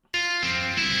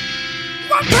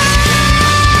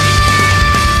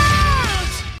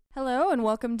Hello and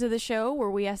welcome to the show where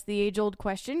we ask the age-old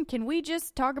question, can we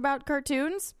just talk about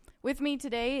cartoons? With me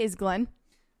today is Glenn.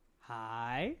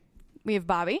 Hi. We have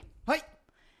Bobby. Hi.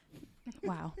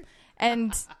 Wow.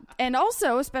 And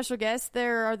also a special guest,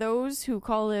 there are those who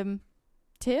call him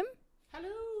Tim?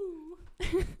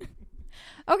 Hello.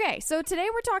 Okay, so today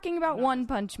we're talking about One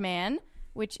Punch Man,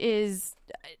 which is,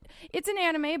 it's an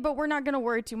anime, but we're not going to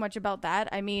worry too much about that.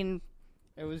 I mean...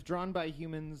 It was drawn by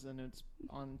humans, and it's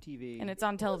on TV. And it's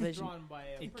on television. It's drawn by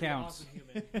a It pretty counts. awesome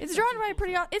human. It's drawn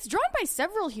by it's drawn by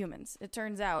several humans, it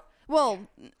turns out. Well,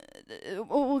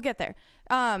 we'll get there.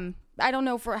 I don't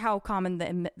know for how common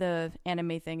the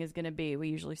anime thing is going to be. We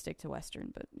usually stick to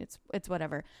Western, but it's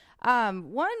whatever.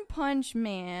 One Punch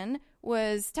Man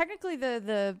was technically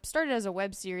the started as a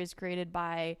web series created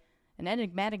by an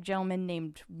enigmatic gentleman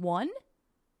named One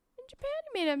in Japan.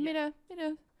 He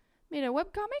made a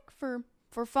webcomic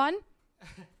for fun.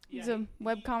 He's a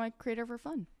webcomic creator for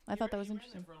fun. I thought that was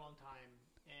interesting. He ran it for a long time,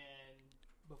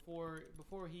 and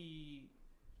before he...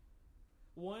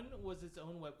 One was its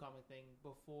own webcomic thing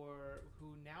before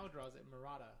who now draws it,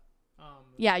 Murata.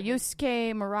 Yeah,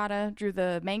 Yusuke Murata drew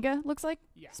the manga, looks like,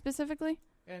 specifically.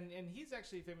 And he's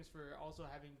actually famous for also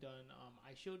having done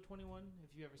I Showed 21, if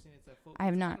you've ever seen it. It's I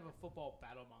have not. Kind of a football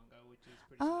battle manga, which is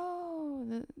pretty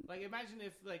Oh. like, imagine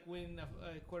if, like, when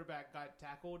a quarterback got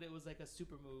tackled, it was like a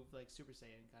super move, like Super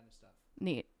Saiyan kind of stuff.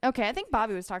 Neat. Okay, I think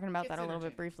Bobby was talking about that a little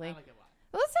bit briefly. I like it a lot.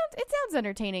 Well, it sounds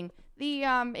entertaining.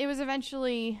 It was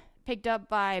eventually picked up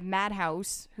by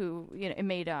Madhouse, who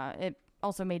it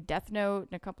also made Death Note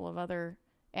and a couple of other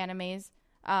animes,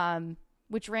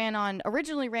 which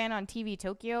originally ran on TV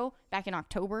Tokyo back in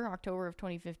October of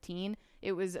 2015.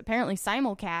 It was apparently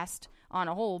simulcast on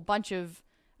a whole bunch of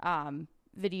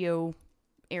video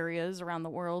areas around the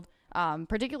world,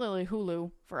 particularly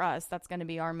Hulu for us. That's going to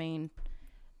be our main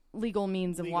legal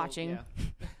means of watching.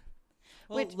 Yeah.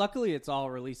 Well, luckily it's all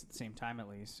released at the same time at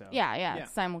least. So Yeah.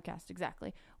 It's simulcast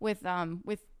exactly with some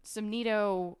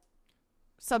neato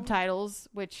subtitles,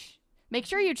 which make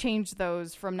sure you change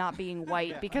those from not being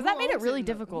white because that made it really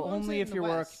difficult. only if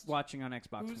you're watching on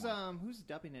Xbox One. Who's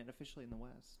dubbing it officially in the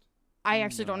West? I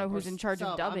actually don't know who's in charge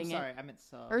of dubbing I'm sorry, it. I meant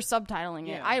sub. Or subtitling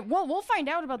it. Yeah. We'll find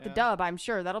out about the dub. I'm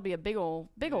sure that'll be a big old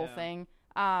thing.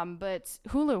 But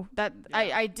Hulu,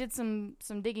 I did some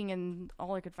digging and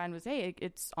all I could find was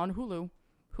it's on Hulu.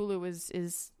 Hulu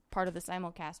is part of the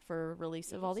simulcast for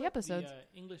release of all the episodes.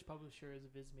 The English publisher is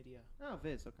Viz Media. Oh,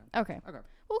 Viz. Okay.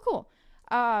 Well, cool.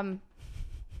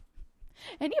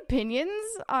 Any opinions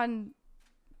on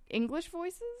English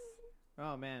voices?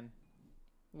 Oh man.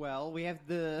 Well, we have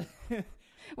the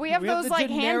we have those the like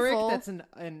generic handful. that's in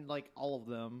like all of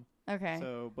them. Okay.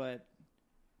 So, but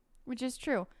which is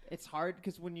true. it's hard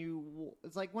because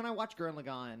it's like when I watch Gurren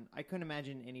Lagann, I couldn't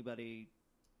imagine anybody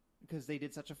because they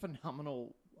did such a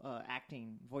phenomenal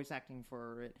voice acting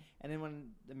for it. And then when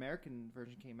the American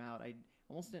version came out, I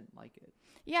almost didn't like it.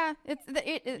 Yeah,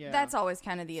 that's always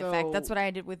kind of the effect. That's what I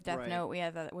did with Death Right. Note. We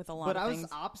had that with a lot But of I things.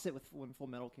 was opposite with when Full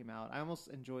Metal came out. I almost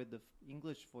enjoyed the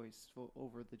English voice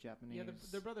over the Japanese. Yeah,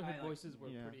 the Brotherhood I like- voices were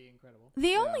pretty incredible.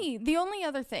 The only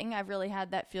other thing I've really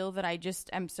had that feel that I just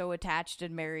am so attached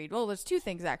and married. Well, there's two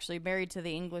things actually. Married to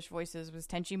the English voices was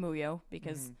Tenchi Muyo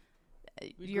because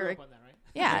We you're grew up on that, right?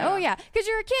 because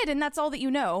you're a kid and that's all that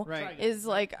you know. Right. Is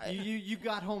like You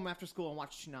got home after school and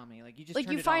watched Toonami. Like you just like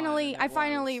turned you it on finally and I it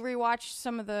finally was. rewatched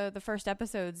some of the first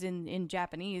episodes in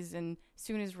Japanese, and as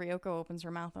soon as Ryoko opens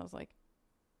her mouth I was like,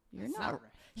 You're That's not right.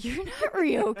 You're not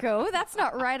Ryoko. That's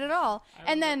not right at all.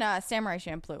 And then Samurai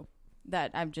Champloo.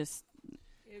 That I'm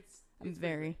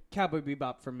very Cowboy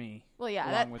Bebop for me. well. Yeah,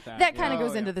 along that with that. that kind of Oh,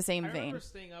 goes into yeah. the same I vein. remember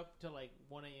staying up till like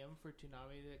 1 a.m. for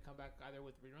Toonami to come back either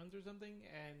with reruns or something,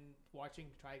 and watching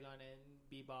Trigun and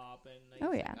Bebop and like,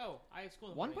 Oh, yeah. I have school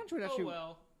in the One morning. Punch would actually-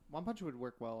 well. One Punch would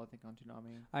work well, I think, on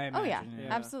Toonami. I Oh imagine. yeah,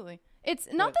 Yeah. absolutely. It's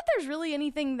not that there's really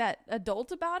anything that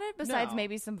adult about it besides No.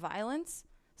 maybe some violence.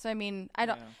 So I mean, I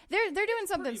don't. Yeah. They're doing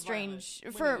something Pretty strange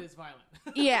violent for when it is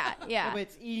violent. yeah. But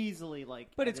it's easily like.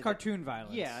 But it's edited. cartoon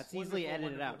violence. Yeah, it's easily Wonderful,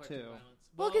 edited out wonderful too. cartoon violence.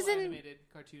 Well, 'cause in- animated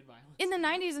cartoon violence. in the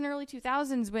 90s and early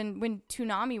 2000s when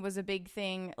Toonami was a big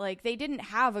thing, like they didn't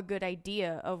have a good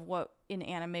idea of what in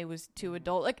anime was too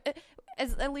adult. Like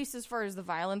at least as far as the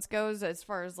violence goes, as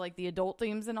far as like the adult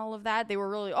themes and all of that, they were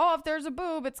really if there's a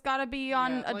boob, it's got to be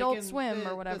on Yeah, Adult like in Swim the,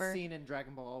 or whatever. The scene in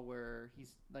Dragon Ball where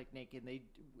he's like naked.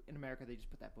 In America they just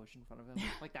put that bush in front of him.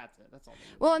 Like that's it. That's all.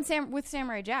 They do. Well, and with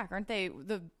Samurai Jack, aren't they?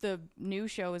 The new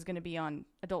show is going to be on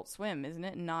Adult Swim, isn't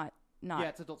it? And not yeah,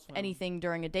 it's Adult Swim. anything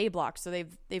during a day block. So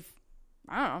they've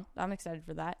I don't know. I'm excited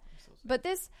for that. I'm so But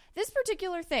this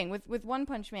particular thing with One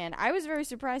Punch Man, I was very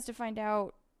surprised to find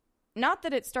out, not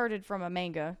that it started from a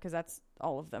manga, because that's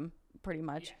all of them, pretty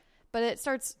much, but it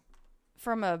starts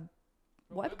from a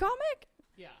webcomic?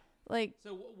 Yeah. Like,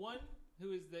 So one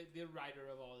who is the writer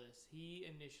of all this, he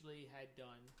initially had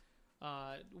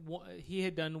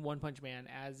done One Punch Man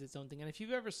as its own thing. And if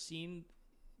you've ever seen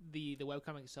the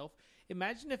webcomic itself,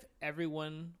 imagine if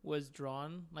everyone was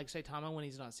drawn like Saitama when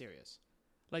he's not serious.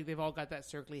 Like they've all got that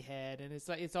circly head, and it's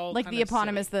all like kind the of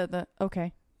eponymous, silly. the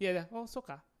okay. Yeah, oh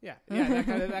Soka. Yeah,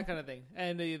 that kind of thing.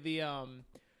 And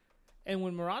and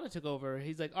when Murata took over,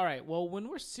 he's like, all right, well, when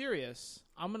we're serious,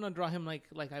 I'm gonna draw him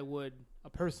like I would a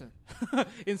person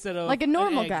instead of like a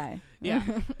normal egg. guy. Yeah.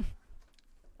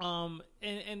 And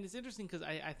it's interesting because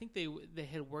I think they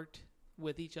had worked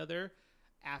with each other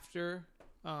after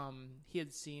he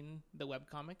had seen the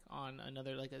webcomic on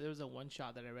another, like there was a one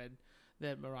shot that I read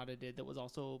that Murata did that was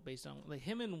also based on, like,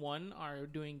 him and One are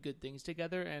doing good things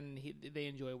together, and they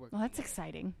enjoy working. Well, that's together.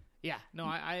 exciting. Yeah, no,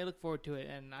 I look forward to it,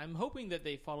 and I'm hoping that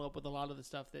they follow up with a lot of the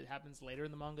stuff that happens later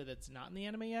in the manga that's not in the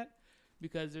anime yet,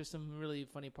 because there's some really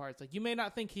funny parts. Like, you may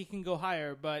not think he can go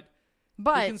higher, but he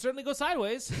can certainly go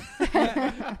sideways. Well,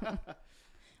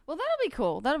 that'll be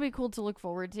cool. That'll be cool to look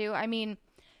forward to. I mean,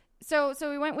 so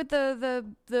we went with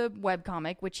the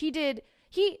webcomic, which he did.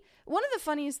 One of the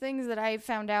funniest things that I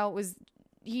found out was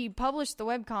he published the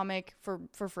webcomic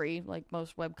for free, like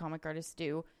most webcomic artists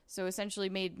do. So essentially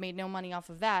made no money off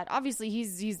of that. Obviously,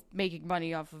 he's making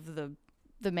money off of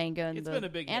the manga and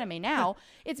the anime now.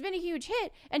 It's been a huge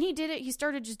hit, and he did it. He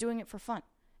started just doing it for fun.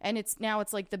 And it's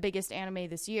like the biggest anime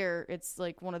this year. It's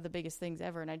like one of the biggest things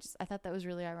ever. And I thought that was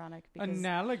really ironic. Because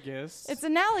analogous. It's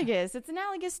analogous. It's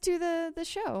analogous to the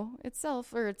show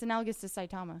itself, or it's analogous to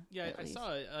Saitama. Yeah, I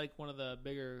saw like one of the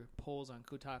bigger polls on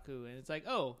Kotaku, and it's like,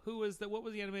 oh, what was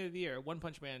the anime of the year? One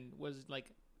Punch Man was like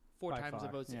 4 times the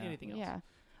votes than anything else. Yeah.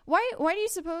 Why do you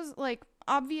suppose, like,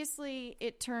 obviously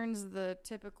it turns the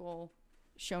typical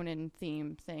shonen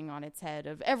theme thing on its head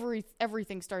of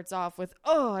everything starts off with,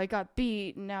 oh, I got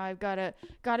beat, and now I've gotta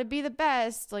be the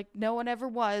best, like no one ever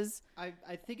was. I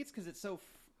think it's because it's so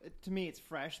to me it's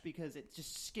fresh, because it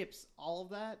just skips all of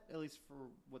that, at least for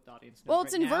what the audience knows. Well,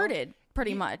 it's right inverted now.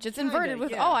 pretty much. It's Kinda, inverted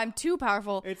with, yeah. oh, I'm too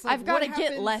powerful, It's like, I've got to what get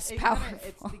happens- less powerful.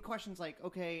 It's the question's like,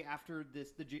 okay, after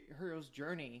the hero's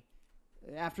journey,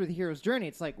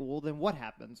 it's like, well, then what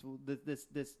happens? Well, this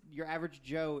your average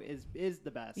Joe is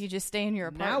the best. You just stay in your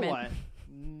apartment. Now what?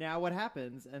 Now what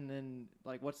happens? And then,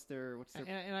 like, what's their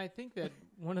And I think that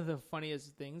one of the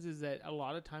funniest things is that a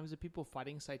lot of times the people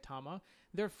fighting Saitama,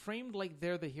 they're framed like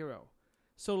they're the hero.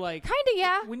 So, like, kind of,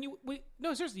 yeah.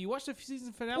 No, seriously, you watch the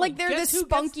season finale. Like they're guess the who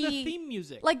spunky gets the theme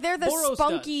music. Like they're the Boros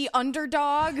spunky does.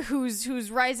 underdog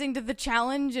who's rising to the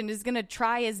challenge and is gonna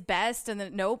try his best, and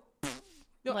then nope.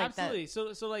 No, like absolutely.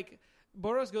 So like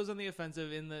Boros goes on the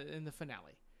offensive in the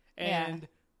finale, and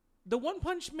the One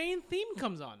Punch main theme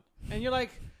comes on, and you're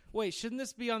like, wait, shouldn't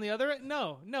this be on the other?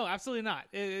 No, absolutely not.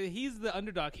 He's the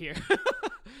underdog here.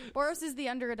 Boros is the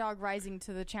underdog rising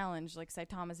to the challenge, like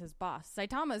Saitama's his boss.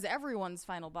 Saitama's everyone's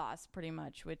final boss, pretty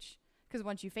much. Because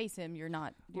once you face him, you're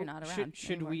not around.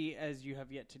 Should anymore. we, as you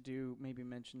have yet to do, maybe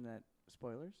mention that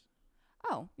spoilers?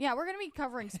 Oh, yeah, we're going to be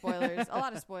covering spoilers. A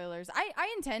lot of spoilers.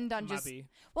 I intend on just... B.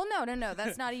 Well, no.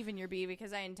 That's not even your B,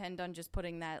 because I intend on just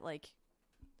putting that, like,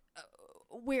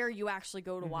 where you actually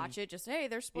go to watch it. Just, hey,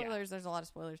 there's spoilers. Yeah. There's a lot of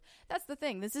spoilers. That's the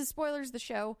thing. This is Spoilers the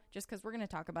Show, just because we're going to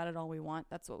talk about it all we want.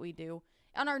 That's what we do.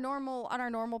 On our normal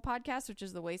podcast, which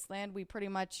is The Wasteland, we pretty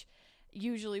much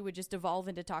usually would just evolve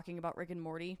into talking about Rick and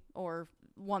Morty, or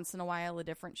once in a while a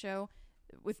different show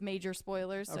with major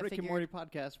spoilers. a Rick and Morty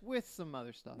podcast with some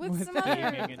other stuff, with some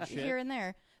other here and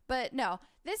there. But no,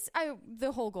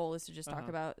 the whole goal is to just talk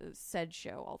about said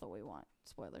show all that we want,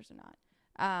 spoilers or not.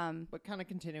 But kind of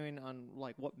continuing on,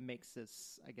 like, what makes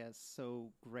this, I guess,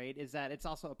 so great is that it's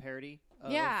also a parody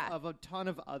of a ton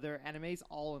of other animes,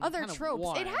 all in other kind of tropes.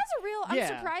 one. It has a real. I'm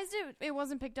surprised it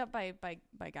wasn't picked up by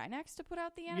Gainax to put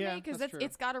out the anime, because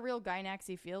it's got a real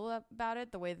Gainaxy feel about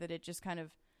it. The way that it just kind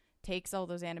of takes all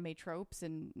those anime tropes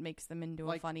and makes them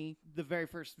into a funny. The very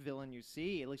first villain you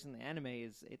see, at least in the anime,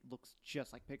 it looks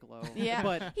just like Piccolo. Yeah,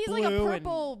 but he's like a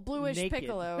purple, bluish naked.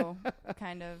 Piccolo,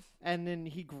 kind of. And then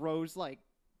he grows, like,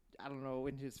 I don't know,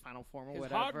 into his final form or his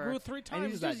whatever. heart grew 3 times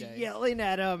and he's that just day. yelling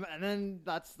at him, and then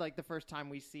that's like the first time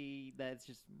we see that it's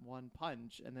just one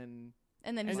punch, and then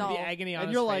he's and all the agony on and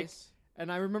his you're face.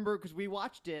 and I remember because we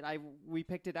watched it, we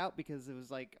picked it out because it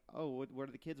was like, oh, what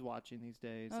are the kids watching these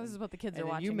days? Oh, this is what the kids and are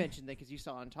then watching. You mentioned that because you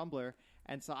saw it on Tumblr,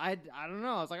 and so I don't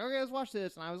know. I was like, okay, let's watch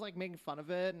this, and I was like making fun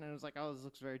of it, and I was like, oh, this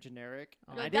looks very generic.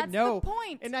 And I didn't know. The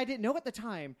point. And I didn't know at the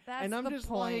time. That's and I'm the just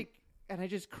point. like, and I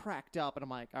just cracked up, and I'm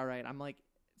like, all right, I'm like,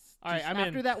 All right, I'm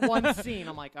after in. that one scene,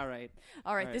 I'm like, all right,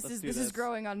 All right, let's this do is this.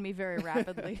 growing on me very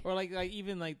rapidly. Or like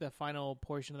even like the final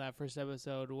portion of that first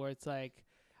episode where it's like,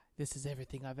 this is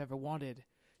everything I've ever wanted.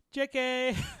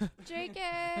 JK.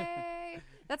 JK.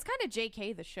 That's kind of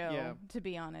JK the show, Yeah. to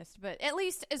be honest. But at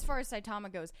least as far as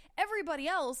Saitama goes, everybody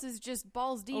else is just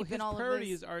balls deep his in all of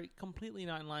priorities this. are completely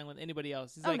not in line with anybody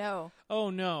else. He's Oh like, no. oh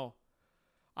no,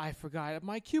 I forgot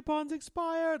my coupon's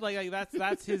expired. Like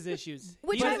that's his issues.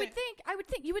 Which He I doesn't- would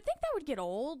think you would think that would get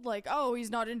old. Like, oh, he's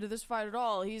not into this fight at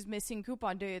all. He's missing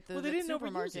coupon day at the, Well, they the didn't overuse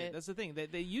supermarket. it. That's the thing.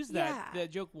 They used Yeah.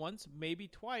 that joke once, maybe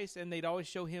twice, and they'd always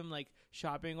show him like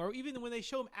shopping, or even when they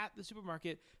show him at the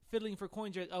supermarket fiddling for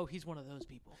coins. You're like, oh, he's one of those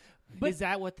people. But- is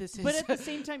that what this is? But at the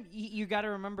same time, you got to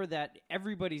remember that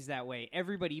everybody's that way.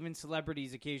 Everybody, even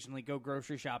celebrities, occasionally go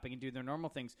grocery shopping and do their normal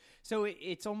things. So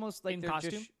it's almost like In they're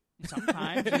costume? just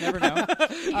sometimes you never know.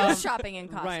 He goes shopping in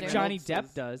costume. Ryan Johnny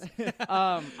Reynolds Depp does.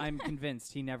 I'm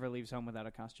convinced he never leaves home without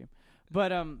a costume.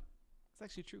 But it's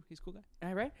actually true. He's a cool guy.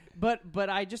 all right. But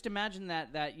I just imagine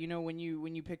that you know when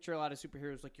you picture a lot of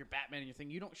superheroes like your Batman and your thing,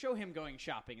 you don't show him going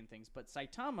shopping and things. But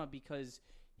Saitama, because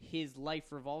his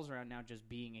life revolves around now just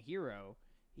being a hero,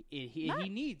 he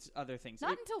needs other things.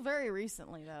 Not until very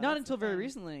recently, though. Not That's until the very thing.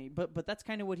 recently, but that's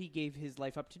kind of what he gave his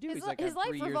life up to do. His, He's like, his I have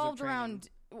 3 life years of revolved training. around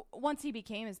once he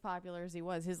became as popular as he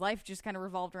was. His life just kind of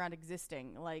revolved around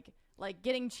existing, like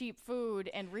getting cheap food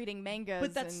and reading mangas.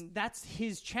 But that's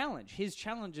his challenge. His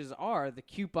challenges are the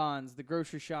coupons, the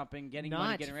grocery shopping, getting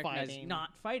money, Not getting recognized, fighting. not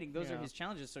fighting. Those are Yeah. his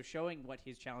challenges. So showing what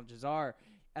his challenges are,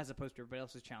 as opposed to everybody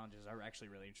else's challenges, are actually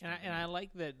really interesting. And I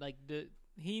like that. Like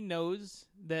he knows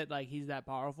that like he's that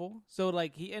powerful. So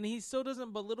like he still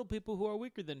doesn't belittle people who are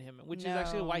weaker than him, which is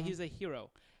actually why No. he's a hero.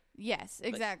 yes,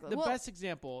 Like, exactly. the well, best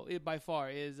example by far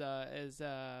is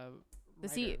Ryder.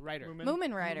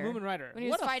 Moomin Rider. Moomin Rider. When he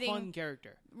was What a fighting- fun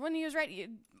character. When he was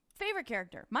favorite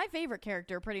character, my favorite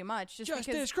character, pretty much, just because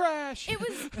Justice Crash. it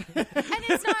was, and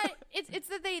it's not. It's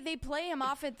that they play him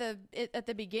off at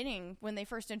the beginning when they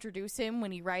first introduce him.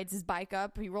 When he rides his bike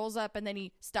up, he rolls up and then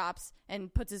he stops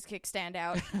and puts his kickstand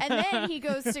out, and then he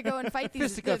goes to go and fight these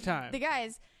Fisticuff time. the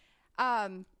guys.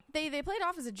 They played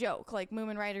off as a joke, like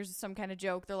Moomin Rider's some kind of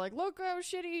joke. They're like, look how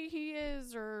shitty he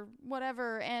is, or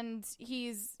whatever, and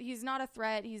he's not a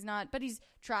threat. He's not, but he's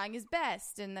trying his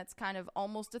best, and that's kind of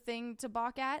almost a thing to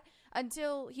balk at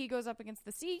until he goes up against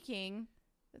the Sea King.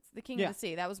 That's the King Yeah. of the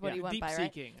Sea. That was what Yeah, he went Deep by, Sea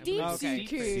right? King. I Deep believe. Sea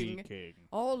Okay. King.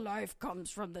 All life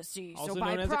comes from the sea. Also so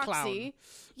by known as a proxy,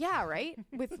 yeah, right.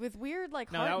 With weird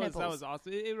like No, heart that nipples. was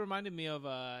awesome. It reminded me of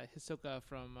Hisoka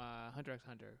from Hunter x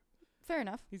Hunter. Fair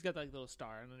enough. He's got like little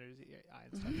star under his eye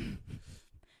and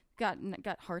stuff.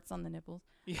 Got hearts on the nipples.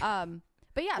 Yeah.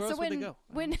 But yeah, Where so else would they go?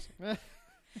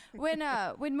 when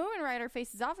Moomin Rider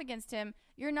faces off against him,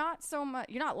 you're not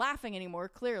laughing anymore,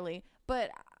 clearly,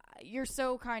 but you're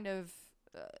so kind of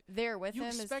there with You him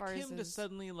as expect far him as to his-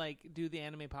 suddenly like do the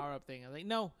anime power up thing. I'm like,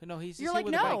 no, he's You're here like,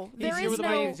 with no, a bike. there He's here is with a no-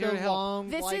 bike. He's here to The help. long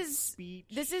This like, is- speech.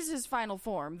 This is his final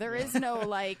form. There is no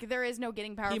there is no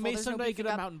getting powerful. He may There's no someday beefing get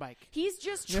a up. mountain bike. He's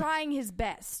just trying his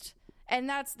best. And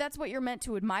that's what you're meant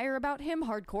to admire about him,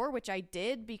 hardcore, which I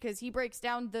did, because he breaks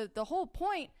down the whole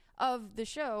point of the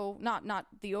show, not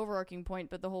the overarching point,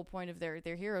 but the whole point of their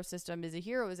hero system is a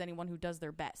hero is anyone who does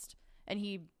their best. And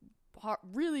he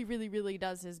really, really, really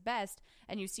does his best,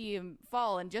 and you see him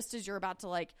fall, and just as you're about to,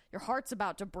 like, your heart's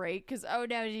about to break, because, oh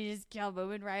no, did you just kill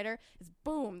Moomin Rider? It's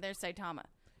boom, there's Saitama.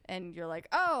 And you're like,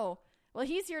 oh, well,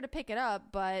 he's here to pick it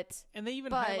up, but And they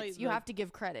even highlight you have to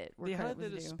give credit where they credit highlight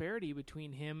the was due. disparity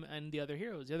between him and the other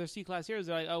heroes. The other C-class heroes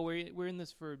are like, oh, we're in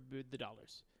this for the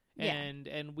dollars. Yeah.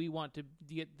 And we want to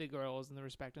get the girls and the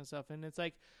respect and stuff. And it's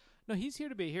like, no, he's here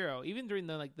to be a hero. Even during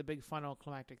the big final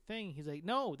climactic thing, he's like,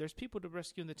 no, there's people to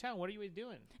rescue in the town. What are you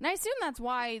doing? And I assume that's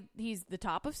why he's the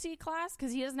top of C class,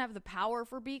 because he doesn't have the power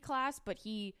for B class, but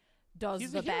he does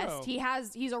He's the a hero.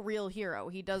 best. He's a real hero.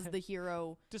 He does the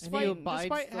hero. and he Despite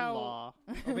abides the how law,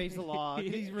 obeys the law.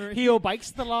 he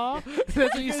obikes the law. That's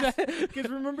what you said. Because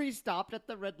remember, he stopped at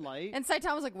the red light. And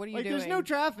Saitama's like, "What are you like, doing?" there's no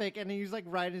traffic, and he was like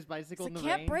riding his bicycle It's in like, the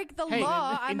can't rain. break the Hey,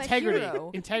 law. I'm integrity. a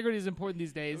hero. Integrity is important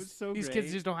these days. was so These great.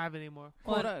 kids just don't have it anymore.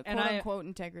 Quote, Well, and quote unquote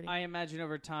integrity. I imagine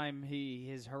over time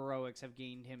his heroics have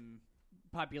gained him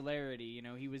popularity. You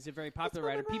know, he was a very popular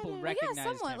writer. People Well, recognized yeah,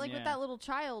 somewhat him. like with that little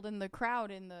child in the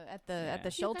crowd at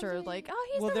the shelter, actually- like, oh,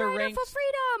 he's Well, the they're rider ranked- for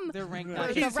freedom. They're ranked. Or Not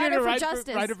the just, Rider for ride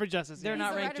Justice. Rider for Justice. they're He's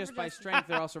not the ranked Rider just for by Justice. strength.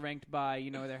 They're also ranked by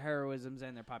their heroisms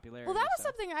and their popularity. Well, that was so.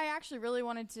 something I actually really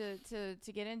wanted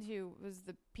to get into was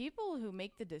the people who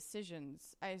make the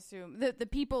decisions. I assume the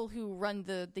people who run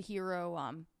the hero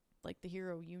like the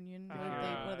Hero Union.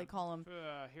 What do they call them?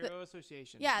 Hero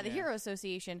Association. Yeah, the Hero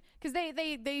Association, because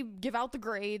they give out the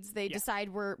grades, they decide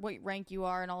what rank you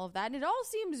are, and all of that. And it all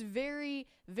seems very,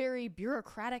 very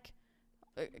bureaucratic,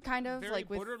 kind of Very like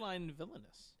with borderline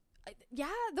villainous.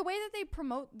 the way that they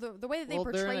promote the way that they they're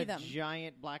portray in a them.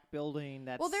 giant black building.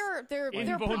 That's they're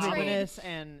invulnerable. portrayed ominous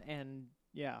and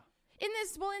yeah. in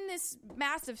this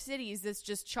massive cities that's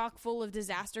just chock full of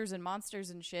disasters and monsters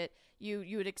and shit.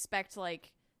 You would expect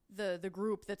like the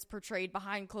group that's portrayed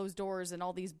behind closed doors and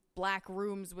all these black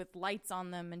rooms with lights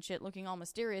on them and shit looking all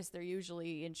mysterious. They're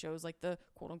usually in shows like the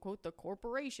quote unquote the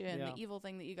corporation, the evil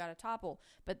thing that you got to topple.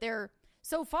 But they're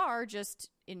so far just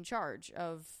in charge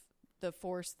of the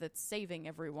force that's saving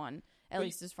everyone, at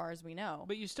least as far as we know.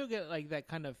 But you still get like that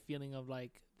kind of feeling of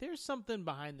like there's something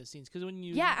behind the scenes, because when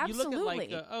you look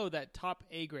absolutely. at like that top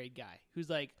A grade guy who's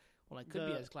like, well, I could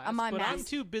be his class, Am I but I'm masked?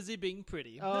 too busy being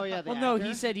pretty. Oh yeah. Well, no,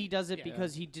 he said he does it Yeah.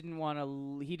 because he didn't want to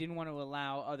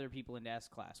allow other people into S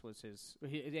class. Was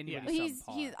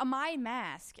He's a my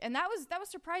mask, and that was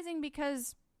surprising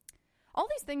because all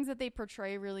these things that they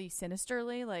portray really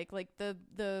sinisterly, like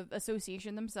the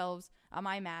association themselves,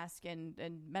 my mask and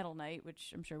Metal Knight,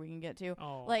 which I'm sure we can get to.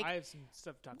 Oh, like I have some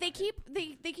stuff to talk they about.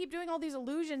 they keep doing all these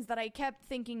illusions that I kept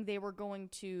thinking they were going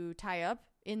to tie up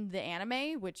in the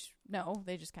anime, which no,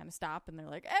 they just kind of stop and they're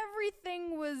like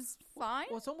everything was fine.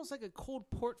 Well, it's almost like a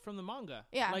cold port from the manga.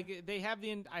 Yeah. Like they have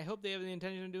I hope they have the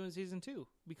intention of doing season 2,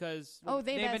 because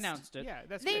they've announced it. Yeah,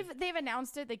 that's They've good. they've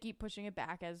announced it. They keep pushing it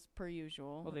back as per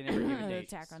usual. Well, they never give a date.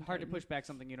 Attack on It's hard to Titan. push back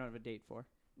something you don't have a date for.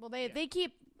 Well, they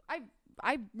keep.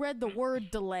 I read the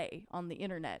word delay on the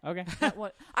internet. Okay.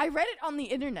 I read it on the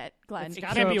internet, Glenn. It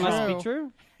gotta can't be be true. be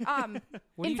true. What are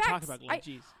in you fact, talking about, Glenn? Jeez.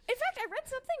 In fact, I read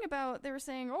something about they were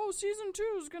saying, "Oh, season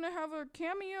 2 is gonna have a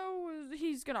cameo.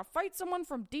 He's gonna fight someone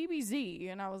from DBZ,"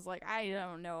 and I was like, "I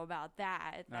don't know about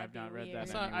that. I've That'd not be read weird.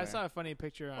 that. I saw a funny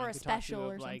picture on Or a Kotaku special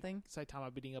of or like something.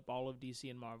 Saitama beating up all of DC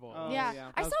and Marvel. Oh, yeah,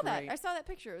 yeah, I that saw was that. great. I saw that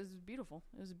picture. It was beautiful.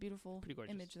 It was a beautiful Pretty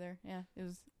gorgeous. image there. Yeah, it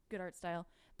was good art style.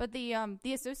 But the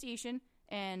association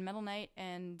and Metal Knight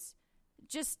and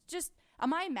just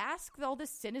my mask, all this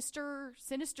sinister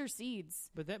seeds.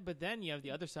 But then you have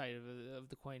the other side of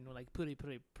the coin, like Puri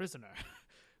Prisoner,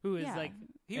 who is like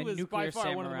he And was by Nuclear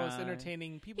far one of the most Samurai.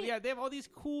 entertaining people. Yeah, they have all these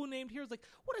cool named heroes. Like,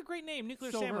 what a great name, Nuclear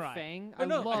Silver Samurai. Fang. Oh, I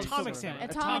no, love Atomic Silver Samurai. Fang.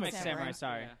 Atomic Samurai. Samurai.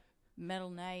 Sorry. Metal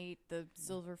Knight, the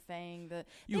Silver Fang,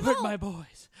 You they've hurt all- my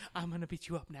boys. I'm gonna beat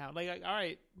you up now. Like all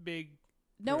right, big.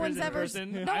 No one's prison ever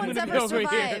person. no I'm one's gonna ever be over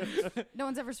here. survived. No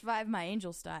one's ever survived my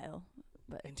angel style.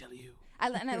 Until you. I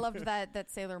loved that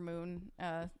Sailor Moon.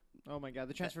 Oh my god,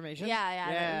 the transformation.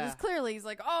 Yeah. It was clearly he's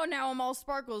like, oh, now I'm all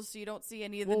sparkles, so you don't see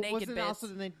any of the naked wasn't it bits. also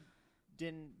they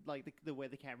didn't like the way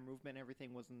the camera movement and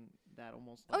everything wasn't that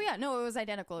almost? Oh yeah, no, it was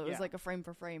identical. It was Yeah. like a frame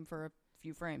for frame for a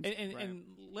few frames. And, Right. and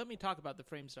let me talk about the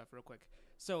frame stuff real quick.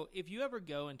 So if you ever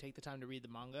go and take the time to read the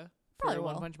manga Probably for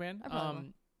will. One Punch Man, I probably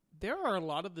will. there are a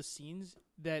lot of the scenes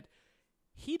that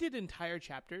he did entire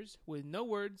chapters with no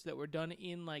words that were done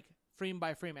in like frame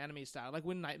by frame anime style. Like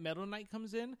when Metal Knight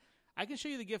comes in, I can show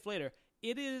you the GIF later.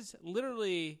 It is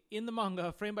literally in the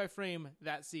manga, frame by frame,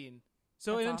 that scene.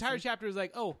 So That's an entire awesome. chapter is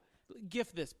like, oh,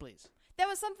 GIF this, please. That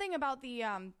was something about the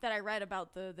that I read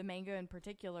about the manga in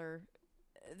particular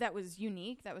that was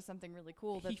unique. That was something really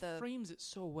cool. That He the frames it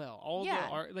so well. All Yeah. the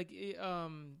art, like he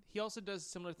also does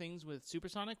similar things with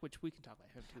Supersonic, which we can talk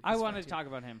about him too. I He's wanted fun, to too. talk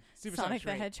about him. Sonic Supersonic's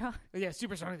the great. Hedgehog. Yeah,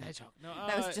 Supersonic the Hedgehog. No,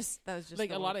 That was just like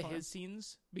the a lot look of for his him.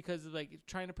 scenes, because like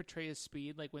trying to portray his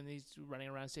speed, like when he's running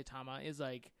around Saitama, is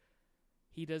like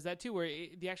he does that too, where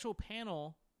the actual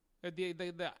panel, or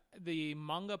the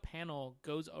manga panel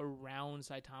goes around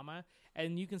Saitama,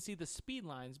 and you can see the speed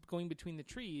lines going between the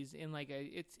trees in like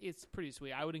it's pretty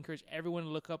sweet. I would encourage everyone to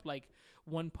look up like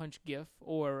One Punch GIF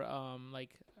or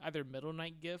like either Metal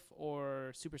Knight GIF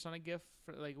or Supersonic GIF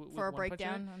for like with For a One Punch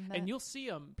breakdown Man. on that. And you'll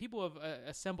see people have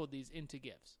assembled these into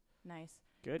GIFs. Nice.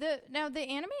 Good. Now the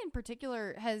anime in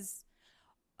particular has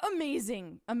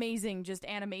amazing just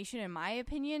animation in my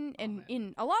opinion, and man.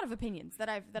 in a lot of opinions that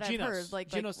I've Genos. heard. Like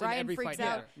Genos in Ryan every freaks fight,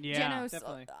 out. yeah. Genos,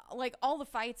 definitely. like all the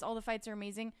fights are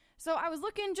amazing. So I was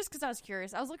looking just because I was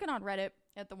curious. I was looking on Reddit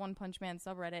at the One Punch Man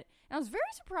subreddit, and I was very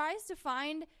surprised to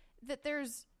find that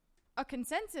there's a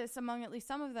consensus among at least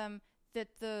some of them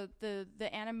that the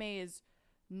anime is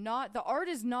not, the art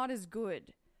is not as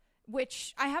good.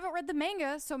 Which I haven't read the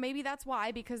manga, so maybe that's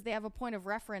why, because they have a point of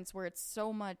reference where it's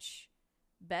so much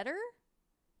better.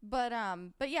 But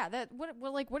yeah, what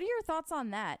are your thoughts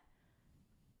on that?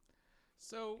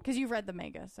 So Because you've read the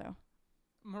manga, so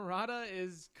Murata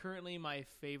is currently my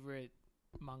favorite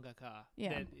mangaka Yeah.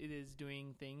 that it is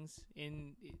doing things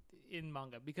in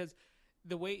manga, because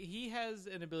the way he has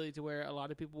an ability to where a lot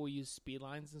of people will use speed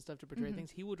lines and stuff to portray things,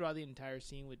 he will draw the entire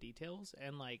scene with details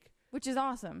and like. Which is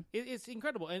awesome. It's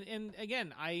incredible, and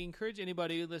again, I encourage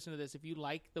anybody who listen to this, if you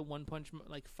like the One Punch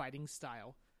like fighting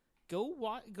style,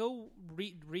 go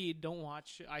read. Don't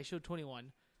watch iShow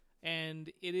 21, and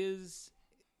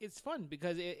it's fun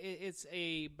because it's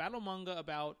a battle manga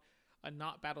about a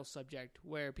not battle subject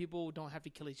where people don't have to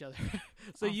kill each other.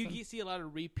 So Awesome. you see a lot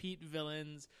of repeat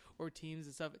villains or teams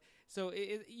and stuff. So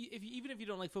even if you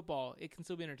don't like football, it can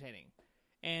still be entertaining.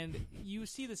 And you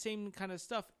see the same kind of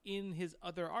stuff in his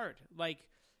other art. Like,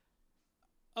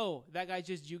 oh, that guy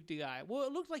just juked a guy. Well,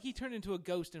 it looked like he turned into a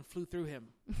ghost and flew through him.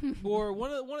 Or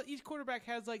each quarterback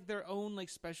has like their own like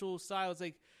special styles.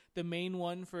 Like the main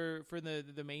one for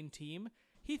the main team,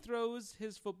 he throws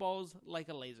his footballs like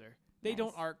a laser. They Nice.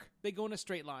 don't arc. They go in a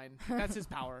straight line. That's his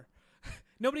power.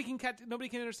 Nobody can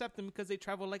intercept them because they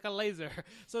travel like a laser.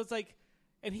 So it's like,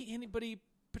 but he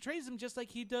portrays him just like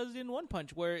he does in One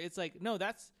Punch, where it's like, no,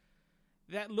 that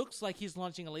looks like he's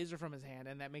launching a laser from his hand,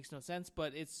 and that makes no sense,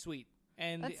 but it's sweet.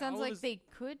 And That sounds all like his- they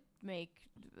could make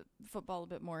football a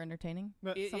bit more entertaining.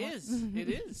 It somewhat. is. It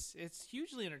is. It's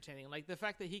hugely entertaining. Like the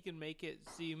fact that he can make it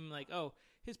seem like, oh,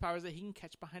 his power is that he can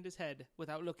catch behind his head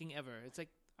without looking ever. It's like,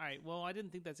 all right, well, I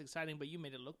didn't think that's exciting, but you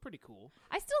made it look pretty cool.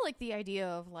 I still like the idea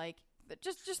of like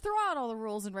just throw out all the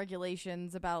rules and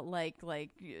regulations about like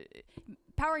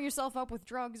powering yourself up with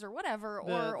drugs or whatever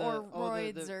or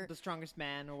roids or the strongest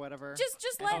man or whatever.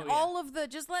 just let Oh,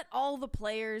 yeah. all the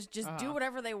players just do Uh-huh.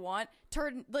 whatever they want,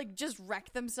 just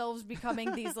wreck themselves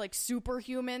becoming these like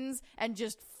superhumans and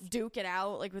just duke it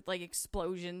out like with like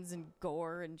explosions and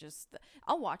gore and just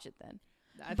I'll watch it then.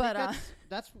 I But, think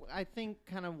that's I think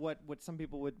kind of what some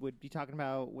people would be talking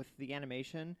about with the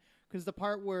animation, because the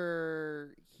part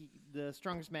where the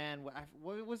strongest man,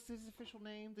 what was his official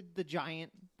name? The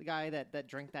giant, the guy that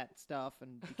drank that stuff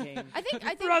and became. I think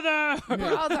Brother!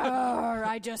 brother,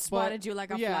 I just But, wanted you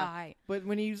like a yeah, fly. But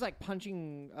when he was like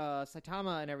punching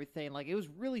Saitama and everything, like it was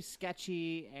really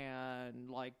sketchy and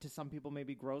like to some people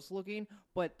maybe gross looking.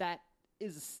 But that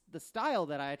is the style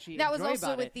that I actually That was enjoy also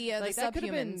about with it. the like, that could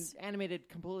have been subhumans. animated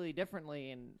completely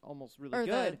differently and almost really Or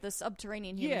good. the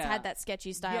subterranean humans Yeah. had that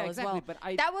sketchy style Yeah, as exactly, well. but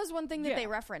I- that was one thing that they yeah.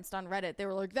 referenced on Reddit. They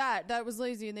were like, that was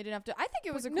lazy and they didn't have to. I think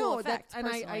it was a cool no, effect. and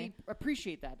I personally.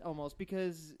 appreciate that almost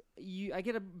because I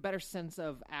get a better sense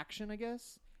of action, I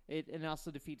guess. It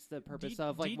also defeats the purpose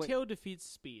of like detail defeats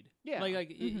speed. Yeah. like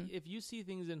Mm-hmm. if you see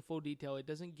things in full detail, it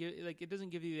doesn't give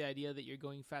you the idea that you're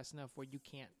going fast enough where you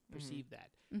can't perceive that,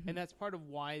 Mm-hmm. and that's part of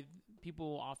why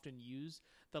people often use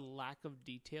the lack of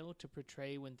detail to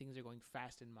portray when things are going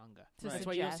fast in manga. To That's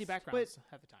why you don't see suggest. backgrounds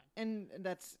half the time. and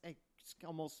that's it's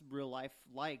almost real life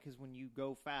like because when you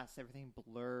go fast, everything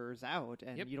blurs out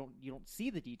and Yep. you don't see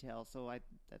the detail. So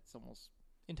that's almost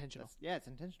Intentional. it's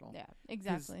intentional. Yeah, 'Cause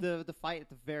exactly. The fight at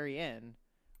the very end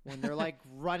when they're like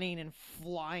running and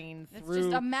flying It's through.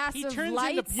 just a mass He of turns into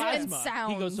lights and plasma.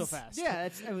 sounds. He goes so fast. Yeah,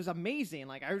 it was amazing.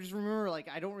 Like I just remember, like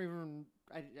I don't even.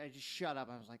 I just shut up.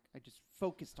 I was like, I just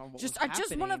focused on what was I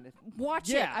just want happening. to watch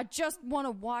it. Yeah. I just want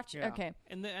to watch. Yeah. Okay,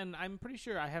 And I'm pretty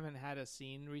sure I haven't had a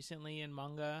scene recently in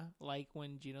manga like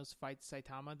when Genos fights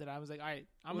Saitama that I was like, all right,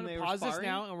 I'm When going they to were pause this sparring?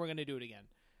 now and we're going to do it again.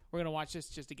 We're going to watch this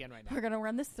just again right now. we're gonna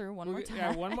run this through one more time.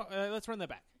 Yeah, one more. Let's run that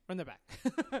back. Run that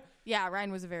back. Yeah,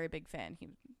 Ryan was a very big fan. He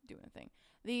was doing a thing.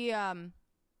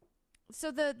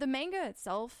 So the manga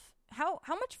itself, how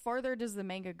much farther does the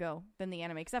manga go than the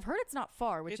anime? Because I've heard it's not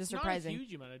far, which it's is surprising. not a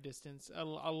huge amount of distance. A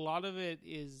lot of it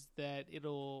is that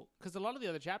because a lot of the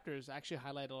other chapters actually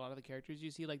highlight a lot of the characters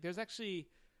you see. Like there's actually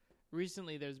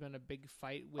recently there's been a big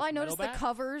fight with. Well, I noticed Metalbat. the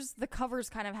covers. The covers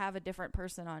kind of have a different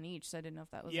person on each, so I didn't know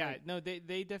if that was Yeah, like, no,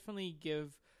 they definitely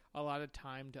give a lot of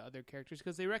time to other characters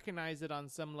because they recognize that on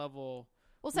some level.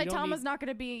 well, we don't Saitama's need- not going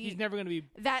to be He's never going to be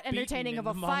that beaten entertaining in of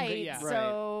a the manga, fight, yeah.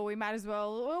 so we might as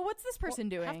well. What's this person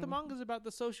doing? Half the manga is about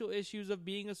the social issues of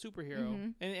being a superhero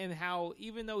Mhm. and how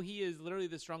even though he is literally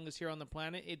the strongest hero on the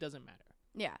planet, it doesn't matter.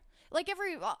 Yeah, like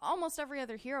almost every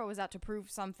other hero is out to prove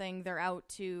something. They're out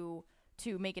to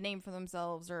make a name for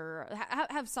themselves or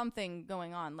have something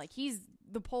going on. Like he's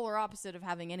the polar opposite of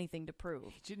having anything to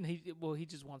prove. He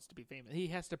just wants to be famous. He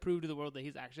has to prove to the world that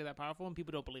he's actually that powerful, and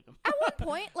people don't believe him. At one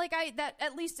point, like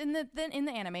at least in the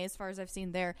anime, as far as I've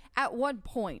seen there, at one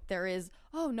point there is,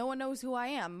 oh, no one knows who I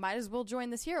am. Might as well join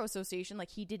this hero association.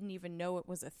 Like he didn't even know it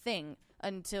was a thing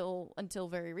until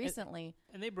very recently.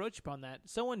 And they broach upon that.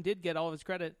 Someone did get all of his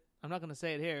credit. I'm not going to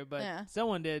say it here, but Yeah.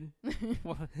 someone did.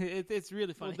 Well, it's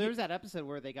really funny. Well, there was that episode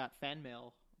where they got fan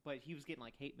mail, but he was getting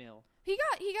like hate mail. He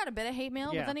got a bit of hate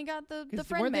mail, Yeah. but then he got the 'Cause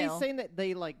friend weren't mail. they saying that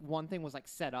they like one thing was like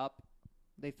set up?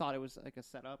 they thought it was like a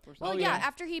setup or Well, something. yeah,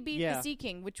 after he beat Yeah. the Sea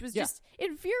King, which was Yeah. just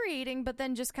infuriating, but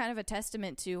then just kind of a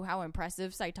testament to how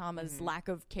impressive Saitama's Mm-hmm. lack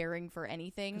of caring for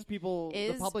anything. Because people, the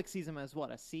is- public sees him as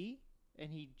what, a C, and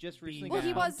he just recently. Well, got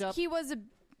he bumped up. was a.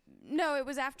 No, it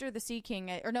was after the Sea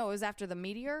King, or no, it was after the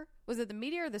Meteor. Was it the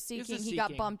Meteor or the Sea It was the King? He Sea got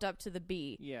King. bumped up to the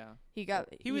B. Yeah, He got.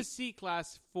 He was C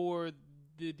class for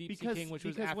the Deep Sea King, which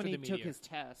was after when the he Meteor. took his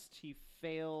test, he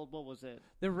failed. What was it?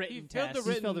 The He written failed test. the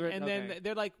written, failed the written, and okay. then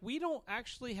they're like, we don't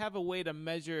actually have a way to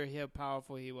measure how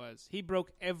powerful he was. He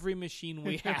broke every machine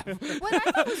we have. What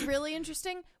I thought was really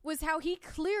interesting was how he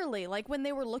clearly, like when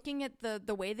they were looking at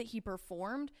the way that he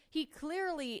performed, he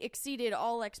clearly exceeded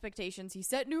all expectations. He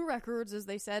set new records, as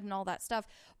they said, and all that stuff.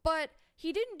 But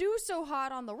he didn't do so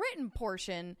hot on the written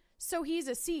portion, so he's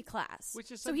a C class.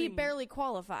 Which is so he something- barely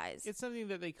qualifies. It's something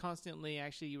that they constantly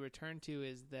actually return to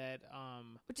is that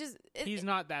Which is he's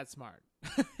not that smart.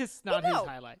 It's not Well, his no.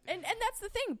 highlight. And that's the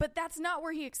thing, but that's not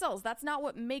where he excels. That's not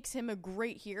what makes him a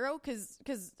great hero, because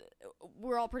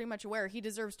we're all pretty much aware he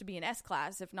deserves to be an S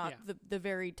class, if not Yeah. the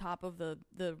very top of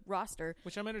the roster.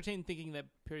 Which I'm entertained thinking that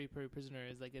Puri Puri Prisoner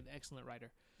is like an excellent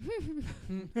writer.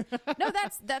 No,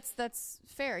 that's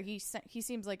fair. He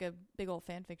seems like a big old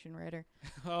fan fiction writer.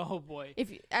 Oh boy.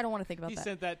 I don't want to think about He that.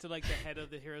 sent that to like the head of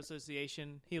the Hero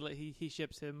Association. He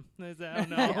ships him. I don't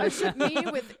know. I ship me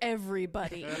with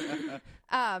everybody.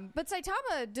 But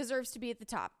Saitama deserves to be at the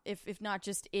top, if not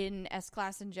just in S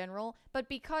class in general. But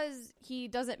because he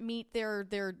doesn't meet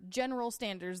their general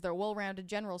standards, their well-rounded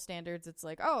general standards, it's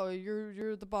like, oh,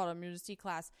 you're at the bottom, you're the C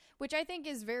class, which I think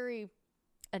is very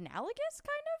analogous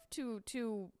kind of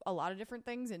to a lot of different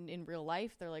things in real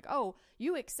life. They're like, oh,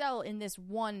 you excel in this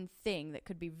one thing that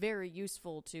could be very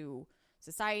useful to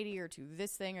society or to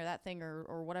this thing or that thing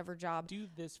or whatever job. Do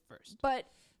this first. But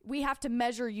we have to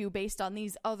measure you based on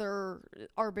these other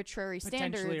arbitrary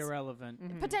standards. Potentially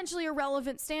irrelevant. Potentially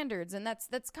irrelevant standards. And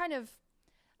that's kind of,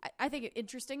 I think,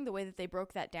 interesting the way that they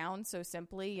broke that down so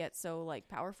simply yet so like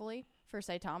powerfully for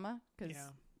Saitama, because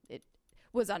it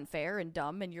was unfair and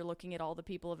dumb, and you're looking at all the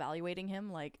people evaluating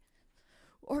him like,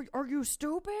 are you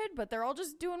stupid? But they're all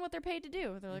just doing what they're paid to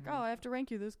do. They're like, oh, I have to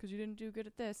rank you this because you didn't do good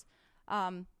at this.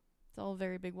 It's all a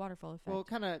very big waterfall effect. Well, it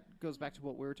kind of goes back to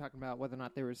what we were talking about, whether or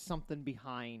not there was something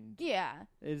behind. Yeah.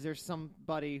 Is there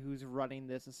somebody who's running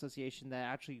this association that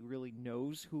actually really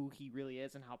knows who he really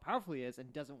is and how powerful he is,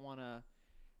 and doesn't want to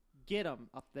get him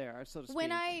up there, so to speak?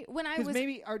 When I Because was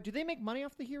maybe do they make money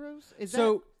off the heroes? Is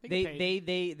So They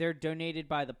get they're donated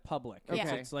by the public. Yeah.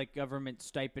 So it's like government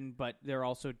stipend, but they're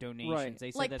also donations. Right.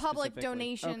 They said like that public specifically.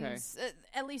 donations,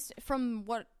 at least from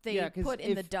what they 'cause put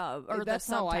in the if- dub if or the that's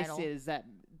how I subtitle. see it, is that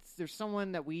there's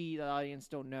someone that we, the audience,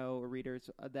 don't know, or readers,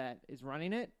 that is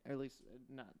running it, or at least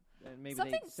not. Maybe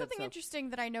Something they said so. interesting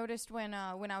that I noticed when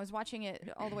I was watching it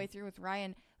all the way through with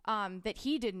Ryan, that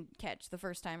he didn't catch the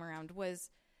first time around was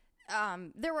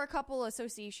there were a couple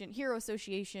Hero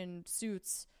Association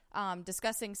suits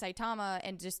discussing Saitama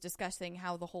and just discussing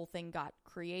how the whole thing got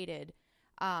created.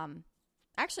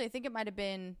 Actually, I think it might have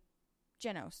been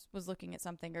Genos was looking at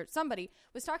something, or somebody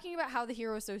was talking about how the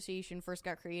Hero Association first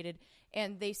got created,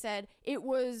 and they said it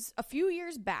was a few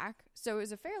years back, so it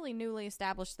was a fairly newly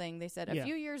established thing. They said a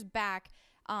few years back,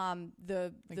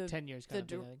 the 10 years kind of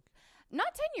thing, I think. not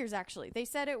 10 years actually. They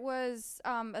said it was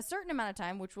a certain amount of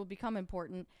time, which will become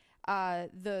important.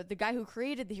 The guy who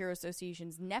created the Hero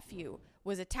Association's nephew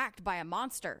was attacked by a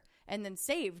monster and then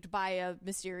saved by a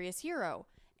mysterious hero.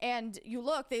 And you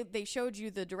look, they showed you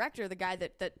the director, the guy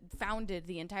that founded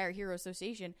the entire Hero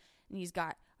Association, and he's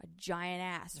got a giant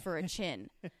ass for a chin.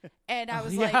 And I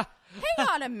was like, hang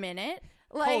on a minute.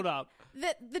 Like, Hold up.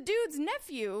 The dude's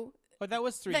nephew... But that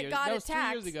was 3 that years. got That was 3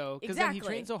 attacked. years ago. Because then he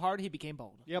Exactly. trained so hard, he became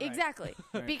bald. Yep. Exactly.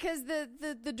 Because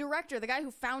the director, the guy who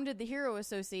founded the Hero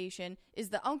Association, is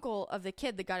the uncle of the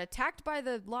kid that got attacked by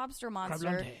the lobster monster,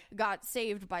 Crablante. got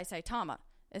saved by Saitama,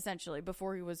 essentially,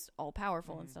 before he was all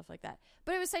powerful and stuff like that.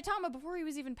 But it was Saitama, before he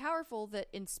was even powerful, that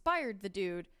inspired the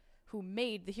dude who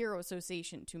made the Hero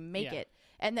Association to make it.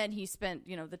 And then he spent,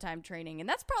 the time training. And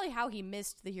that's probably how he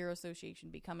missed the Hero Association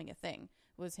becoming a thing,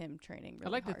 was him training really I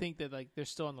like hard. to think that like they're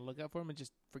still on the lookout for him and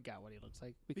just forgot what he looks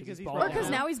like because Because he's he's bald. Or because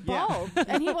now he's Yeah. bald,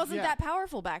 and he wasn't Yeah. that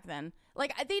powerful back then.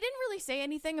 Like, they didn't really say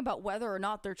anything about whether or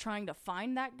not they're trying to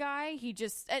find that guy. He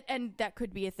just, and that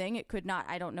could be a thing. It could not.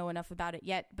 I don't know enough about it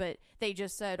yet, but they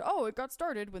just said, oh, it got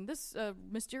started when this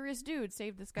mysterious dude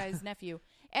saved this guy's nephew.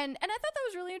 And I thought that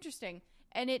was really interesting.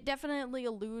 And it definitely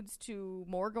alludes to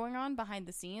more going on behind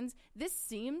the scenes. This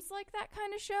seems like that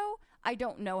kind of show. I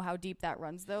don't know how deep that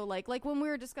runs, though. Like when we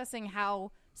were discussing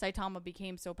how Saitama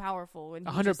became so powerful. And he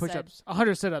 100 just said- push-ups,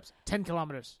 100 sit-ups, 10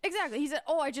 kilometers. Exactly. He said,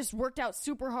 I just worked out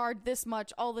super hard this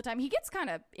much all the time. He gets kind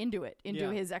of into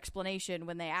Yeah. his explanation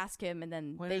when they ask him, and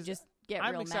then When they is- just get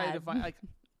I'm real excited mad. to find. Like,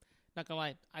 not gonna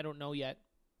lie, I don't know yet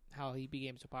how he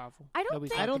became so powerful. I don't Nobody's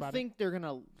think- I talked don't about think they're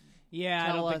gonna. Yeah, I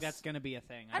Tell don't think us- that's going to be a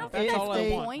thing. I don't think think if that's all I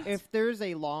the want. point. If there's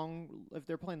if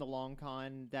they're playing the long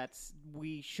con,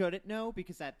 we shouldn't know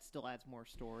because that still adds more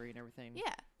story and everything.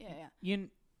 Yeah.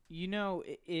 You know,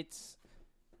 it's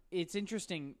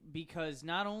interesting because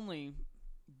not only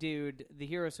did the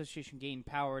Hero Association gain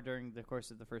power during the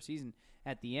course of the first season,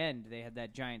 at the end they had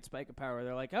that giant spike of power.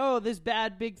 They're like, oh, this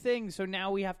bad big thing, so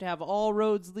now we have to have all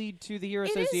roads lead to the Hero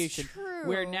It is Association. true.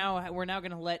 We're now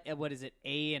going to let what is it,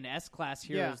 A and S class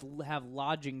heroes have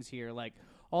lodgings here, like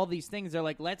all these things. They're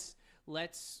like, let's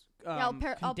I'll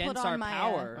put condense on our my,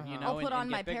 power. uh-huh. You know, I'll put and on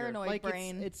my get bigger. paranoid Like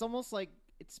brain. it's almost like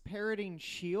it's parroting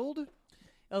Shield.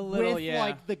 A little, with yeah.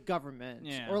 like the government,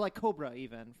 Yeah. or like Cobra,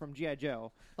 even from GI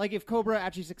Joe. Like if Cobra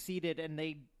actually succeeded and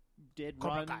they did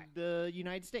Cobra run Kai. the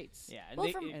United States. Yeah, Well,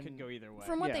 it from- could go either way.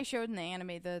 From what Yeah. they showed in the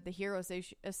anime, the Hero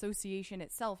Association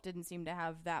itself didn't seem to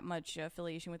have that much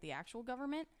affiliation with the actual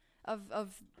government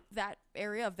of that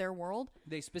area of their world.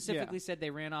 They specifically said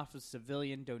they ran off of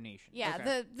civilian donations. Yeah,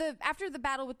 Okay. the after the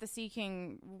battle with the Sea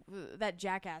King, that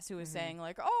jackass who was Mm-hmm. saying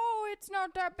like, "Oh, it's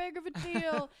not that big of a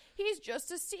deal. He's just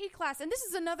a C class." And this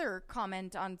is another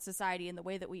comment on society and the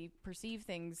way that we perceive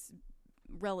things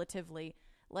relatively.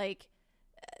 Like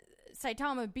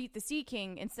Saitama beat the Sea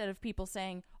King instead of people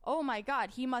saying, "Oh my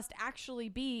god, he must actually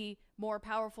be more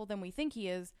powerful than we think he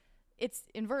is." It's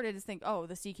inverted to think, "Oh,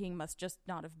 the Sea King must just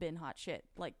not have been hot shit."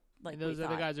 Like And those we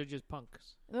other thought. guys are just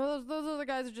punks. Those other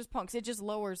guys are just punks. It just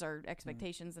lowers our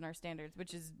expectations and our standards,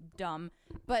 which is dumb.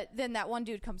 But then that one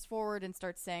dude comes forward and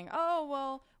starts saying, "Oh,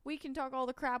 well, we can talk all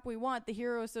the crap we want. The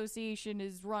Hero Association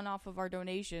is run off of our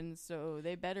donations, so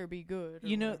they better be good." Or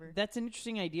You know, whatever. that's an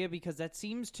interesting idea because that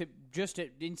seems to just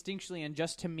instinctually, and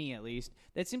just to me at least,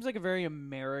 that seems like a very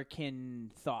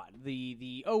American thought.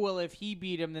 The oh well, if he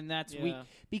beat him, then that's weak. Yeah.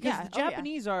 Because Yeah. the Oh, yeah.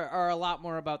 Japanese are a lot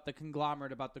more about the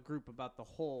conglomerate, about the group, about the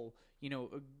whole. You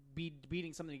know,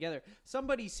 beating something together.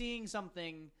 Somebody seeing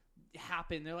something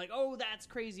happen, they're like, "Oh, that's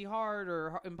crazy hard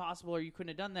or impossible, or you couldn't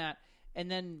have done that," and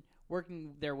then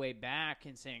working their way back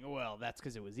and saying, "Oh, well, that's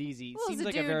because it was easy." Well, Seems the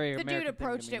like dude, a very the American dude thing to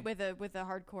approached me. it with a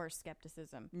hardcore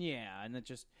skepticism. Yeah, and it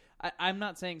just I'm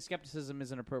not saying skepticism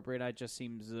isn't appropriate. It just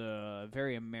seems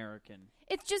very American.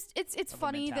 It's just it's Of a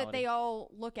funny that mentality. they all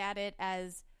look at it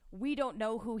as we don't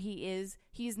know who he is.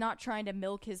 He's not trying to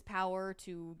milk his power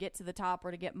to get to the top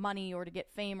or to get money or to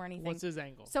get fame or anything. What's his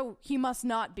angle? So he must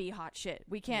not be hot shit.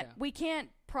 We can't Yeah. we can't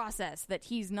process that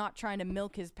he's not trying to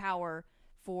milk his power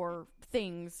for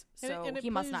things. So And it he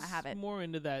must not plays have it. more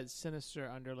into that sinister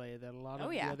underlay that a lot Oh,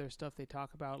 of yeah. the other stuff they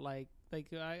talk about, like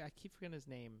I keep forgetting his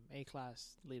name,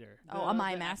 A-class leader. Oh, a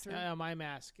my master. My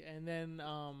mask, and then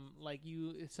like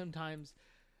you sometimes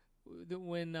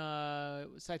when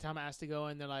Saitama has to go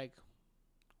and they're like,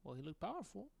 well, he looked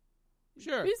powerful.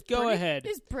 Sure, He's go pretty- ahead.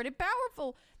 He's pretty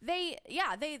powerful. They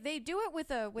do it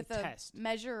with a test.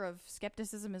 measure of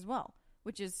skepticism as well,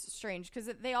 which is strange because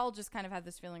they all just kind of have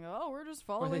this feeling of, oh, we're just Or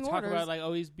following they talk orders. about like,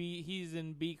 oh, he's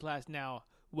in B class now.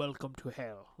 Welcome to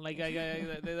hell. Like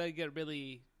they get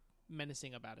really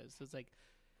menacing about it. So it's like,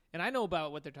 and I know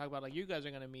about what they're talking about. Like you guys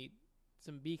are gonna meet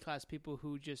some B class people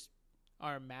who just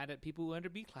are mad at people who enter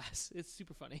B class. It's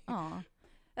super funny. Aw.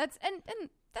 That's and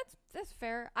that's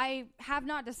fair. I have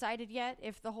not decided yet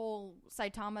if the whole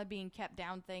Saitama being kept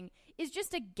down thing is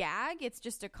just a gag. It's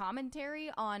just a commentary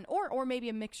on, or maybe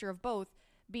a mixture of both,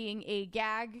 being a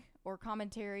gag or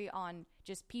commentary on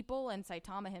just people and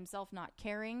Saitama himself not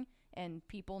caring and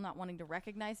people not wanting to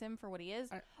recognize him for what he is,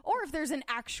 or if there's an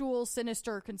actual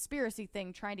sinister conspiracy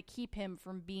thing trying to keep him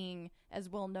from being as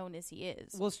well known as he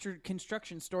is. Well,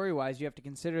 construction story-wise, you have to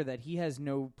consider that he has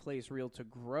no place real to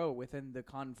grow within the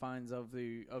confines of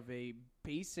a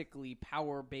basically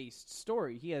power-based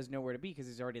story. He has nowhere to be because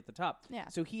he's already at the top. Yeah.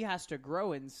 So he has to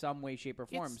grow in some way, shape, or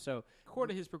form. It's So core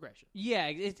to his progression. yeah,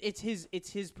 it's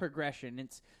his progression.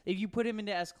 It's if you put him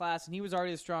into S class and he was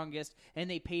already the strongest, and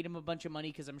they paid him a bunch of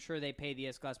money because I'm sure they pay the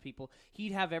S class people,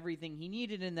 he'd have everything he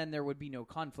needed, and then there would be no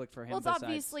conflict for him. Well, it's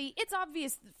besides.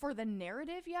 obvious for the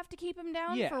narrative you have to keep him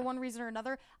down Yeah. for one reason or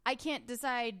another. I can't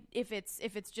decide if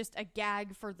it's just a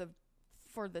gag for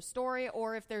the story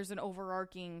or if there's an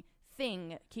overarching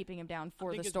thing keeping him down for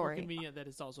I think the it's more story. convenient that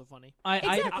it's also funny.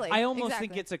 Exactly, I almost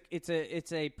exactly. think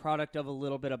it's a product of a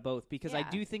little bit of both, because I Yeah.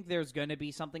 do think there's going to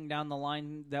be something down the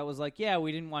line that was like, yeah,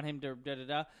 we didn't want him to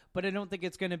da-da-da, but I don't think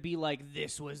it's going to be like,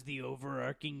 this was the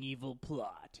overarching evil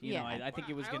plot. You know, Yeah. I think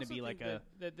it was going to also be like think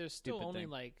that there's still stupid only thing.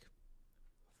 like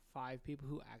 5 people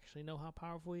who actually know how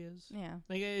powerful he is. Yeah.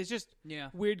 Like it's just yeah.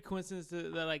 weird coincidence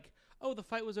that like, oh, the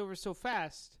fight was over so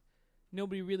fast.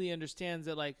 Nobody really understands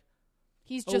that, like,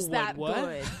 He's Oh, just what, that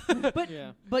what? good. But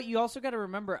Yeah. but you also got to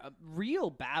remember, real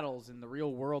battles in the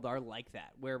real world are like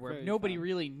that, where Very nobody fun.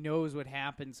 really knows what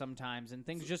happens sometimes, and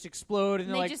things just explode, and And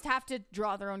they're they like, just have to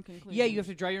draw their own conclusions. yeah, you have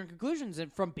to draw your own conclusions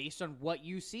and from based on what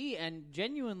you see, and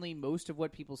genuinely, most of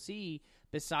what people see,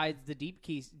 besides the deep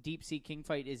sea king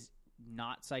fight, is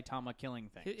not Saitama killing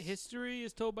things. history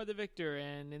is told by the victor,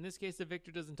 and in this case, the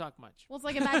victor doesn't talk much. Well, it's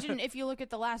like, imagine if you look at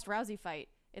the last Rousey fight.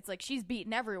 It's like she's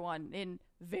beaten everyone in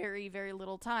very, very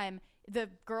little time. The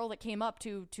girl that came up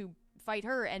to fight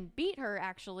her and beat her,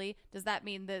 actually, does that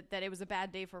mean that it was a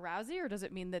bad day for Rousey, or does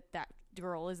it mean that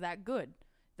girl is that good?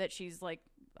 That she's like,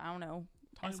 I don't know,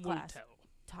 Time will S-class? tell.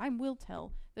 Time will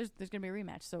tell. There's gonna be a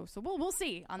rematch, so we'll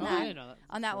see on Oh, that. I didn't know that.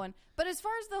 On that one. But as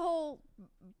far as the whole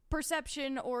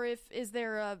perception, or is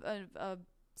there a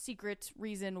secret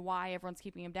reason why everyone's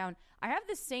keeping him down, I have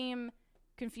the same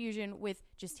confusion with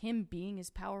just him being as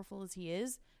powerful as he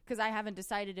is, because I haven't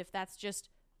decided if that's just,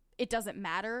 it doesn't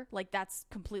matter, like that's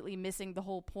completely missing the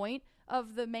whole point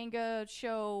of the manga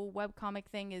show webcomic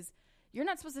thing. Is you're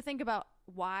not supposed to think about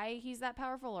why he's that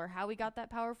powerful or how he got that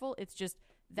powerful. It's just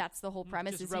that's the whole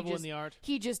premise. Just is revel he just in the art.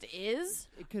 he just is,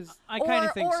 Because I kind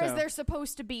of think or so. is there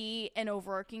supposed to be an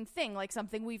overarching thing, like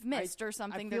something we've missed, or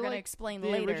something they're feel going to like explain the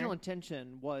later? original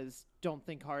intention was don't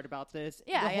think hard about this.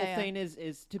 Yeah, the yeah, whole yeah. thing is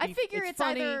to be. I figure it's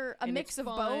funny either a and mix it's of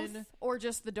fun, both, or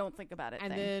just the don't think about it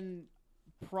and thing. then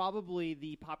probably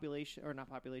the population or not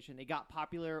population. It got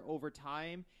popular over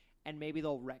time, and maybe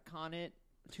they'll retcon it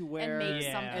to where make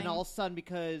Yeah. something and all of a sudden,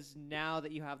 because now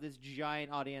that you have this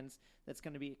giant audience that's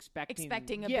going to be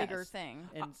expecting a yes, bigger thing.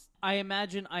 and I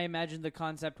imagine the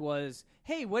concept was,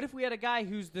 hey, what if we had a guy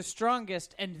who's the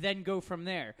strongest and then go from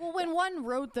there? Well, when one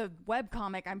wrote the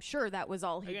webcomic, I'm sure that was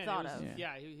all he Again, thought it was, of.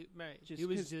 Yeah, right. Just he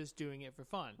was 'cause- just doing it for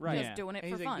fun. Right. Just Yeah. doing it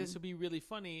And for he's like, fun. this would be really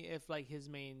funny if, like, his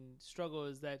main struggle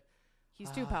is that He's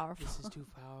too powerful. This is too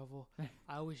powerful.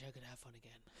 I wish I could have fun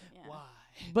again. Yeah.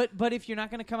 Why? But if you're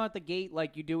not going to come out the gate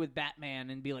like you do with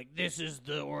Batman and be like, this is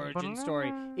the origin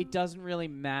story, it doesn't really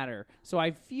matter. So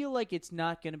I feel like it's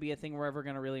not going to be a thing we're ever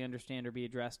going to really understand or be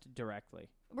addressed directly.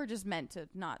 We're just meant to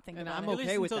not think And about I'm it. At least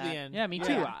okay with until that. the end. Yeah, me Yeah.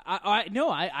 too.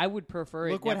 I would prefer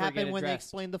it look what never get happened when they addressed.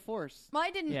 explained the Force. Well,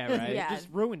 I didn't. Yeah, right. Yeah, Just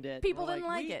ruined it. people We're didn't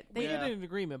like it. We They, Yeah. did an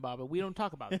agreement, Bob, but we don't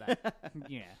talk about that.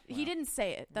 Yeah. He didn't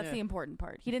say it. That's Yeah. the important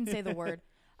part. He didn't say the word.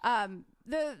 Got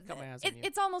my hands on you.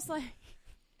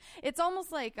 It's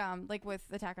almost like with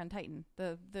Attack on Titan.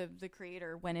 The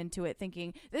creator went into it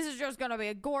thinking this is just gonna be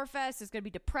a gore fest. It's gonna be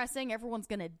depressing. Everyone's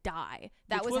gonna die.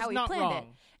 That Which was how he not planned wrong. it.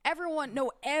 Everyone.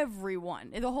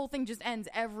 The whole thing just ends.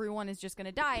 Everyone is just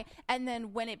gonna die. And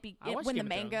then when I watched when the Game of Thrones.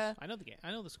 manga. I know the game.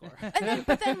 I know the score.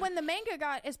 But then when the manga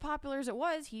got as popular as it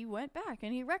was, he went back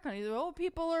and he reckoned. He's like, oh,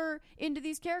 people are into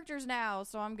these characters now,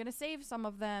 so I'm going to save some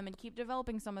of them and keep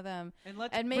developing some of them And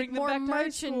let's and make bring them more back to high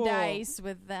school. merchandise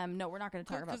with them. No, we're not going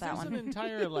to talk about that there's one. an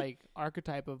entire like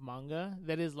archetype of manga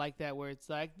that is like that, where it's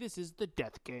like, this is the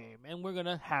death game, and we're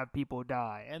gonna have people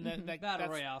die, and that Battle that's,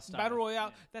 Royale style. Battle Royale.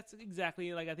 Yeah. That's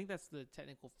exactly like I think that's the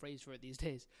technical phrase for it these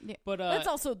days. Yeah. But That's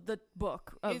also the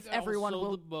book of it's everyone also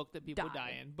will. the book that people die.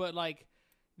 die in. But like,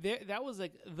 that was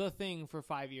like the thing for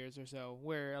 5 years or so,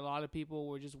 where a lot of people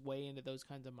were just way into those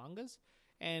kinds of mangas,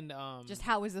 and Just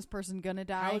how is this person going to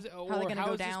die? how is, how are they going to how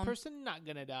go is down? this person not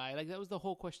gonna die? Like that was the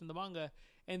whole question of the manga,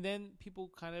 and then people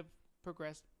kind of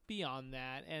progressed beyond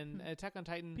that, and Attack on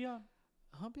Titan. Beyond.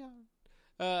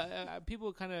 Beyond.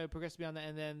 People kind of progressed beyond that,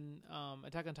 and then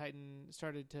Attack on Titan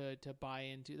started to buy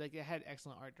into, like, it had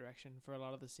excellent art direction for a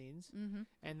lot of the scenes,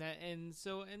 and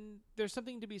there's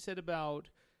something to be said about,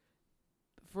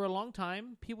 for a long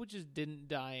time, people just didn't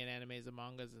die in animes and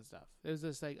mangas and stuff. It was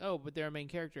just like, oh, but they're a main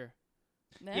character.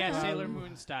 Yeah, Sailor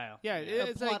Moon style. Yeah,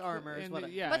 it's plot like armor is and what the-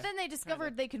 it- yeah. But then they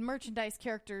discovered they could merchandise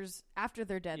characters after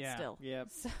they're dead Yeah. still. Yep.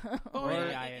 So, Oh, Or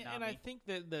yeah, Ayanami. and I think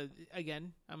that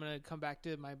again, I'm gonna come back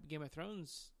to my Game of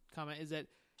Thrones comment, is that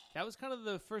was kind of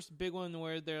the first big one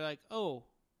where they're like, oh,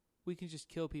 we can just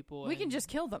kill people. we can just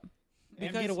kill them.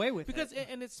 And get away with because it.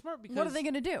 and it's smart because What are they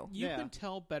going to do? you Yeah. can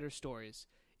tell better stories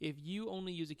if you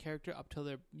only use a character up till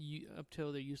their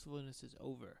usefulness is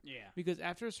over. Yeah. Because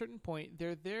after a certain point,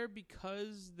 they're there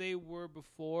because they were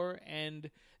before,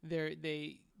 and there's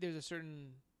a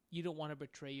certain you don't want to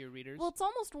betray your readers. Well, it's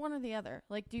almost one or the other.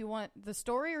 Like, do you want the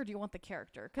story or do you want the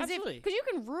character? Absolutely. Because you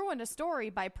can ruin a story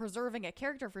by preserving a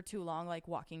character for too long, like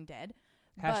Walking Dead.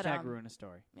 Hashtag ruin a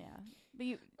story. Yeah, but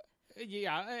you.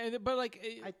 Yeah, but like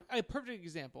a perfect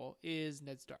example is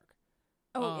Ned Stark.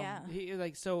 Oh yeah.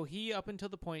 He up until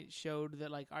the point showed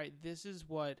that like, all right, this is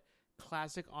what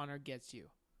classic honor gets you.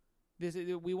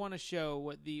 We want to show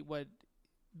what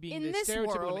being In the this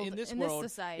stereotypical world, in this in world.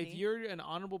 this society. If you're an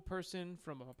honorable person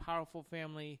from a powerful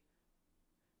family,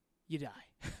 you die.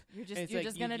 You're And it's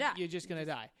just gonna die. You're just gonna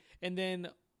die. And then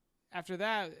after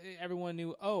that, everyone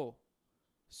knew. Oh,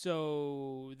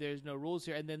 so there's no rules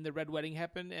here. And then the Red Wedding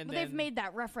happened. And But then they've made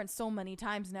that reference so many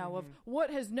times now of what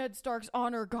has Ned Stark's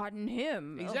honor gotten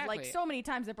him? Of, Exactly. like so many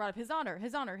times they brought up his honor,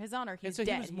 his honor, his honor. He's and so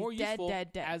dead. he was more He's dead, useful dead.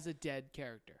 as a dead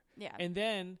character. Yeah. And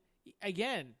then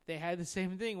again, they had the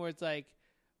same thing where it's like,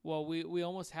 well, we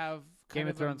almost have Game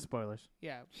of Thrones spoilers.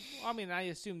 Yeah, well, I mean, I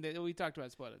assume that we talked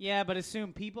about spoilers. Yeah, but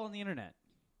assume people on the internet.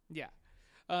 Yeah.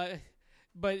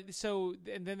 But so,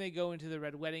 and then they go into the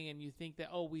Red Wedding, and you think that,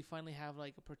 oh, we finally have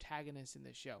like a protagonist in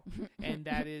this show, and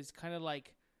that is kind of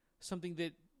like something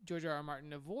that George R.R.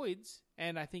 Martin avoids,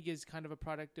 and I think is kind of a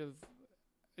product of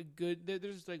a good.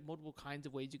 There's like multiple kinds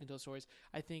of ways you can tell stories.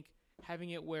 I think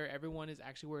having it where everyone is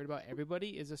actually worried about everybody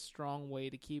is a strong way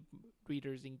to keep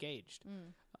readers engaged.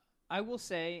 I will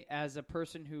say, as a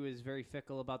person who is very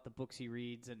fickle about the books he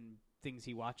reads and things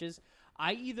he watches,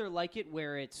 I either like it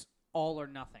where it's all or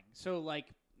nothing. So, like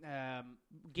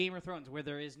Game of Thrones, where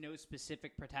there is no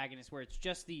specific protagonist, where it's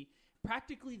just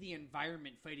practically the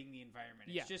environment fighting the environment.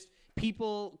 It's just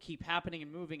people keep happening and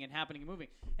moving and happening and moving,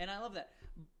 and I love that.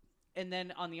 And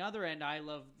then on the other end, I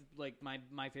love, like,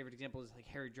 my favorite example is like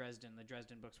Harry Dresden, the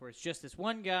Dresden books, where it's just this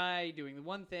one guy doing the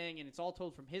one thing, and it's all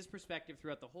told from his perspective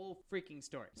throughout the whole freaking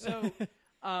story. So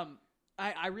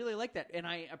I really like that, and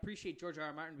I appreciate George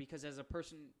R.R. Martin because as a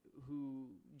person who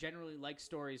generally likes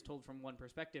stories told from one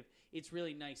perspective, it's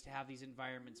really nice to have these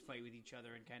environments fight with each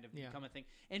other and kind of become a thing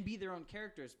and be their own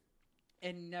characters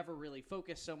and never really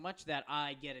focus so much that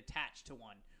I get attached to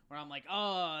one, where I'm like,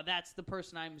 oh, that's the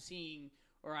person I'm seeing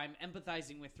or I'm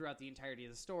empathizing with throughout the entirety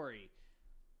of the story,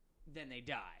 then they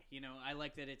die. You know, I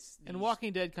like that it's... And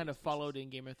Walking Dead kind of followed in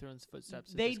Game of Thrones'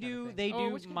 footsteps. They do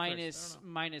which came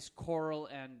minus Coral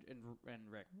and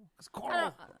Rick.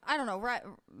 I don't know. Right?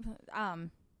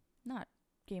 Not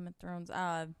Game of Thrones.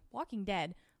 Walking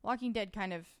Dead. Walking Dead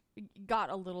kind of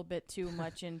got a little bit too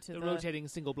much into the rotating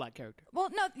single black character. Well,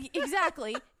 no,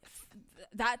 exactly.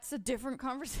 That's a different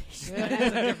conversation.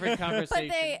 That's a different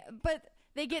conversation. But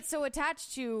they get so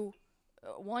attached to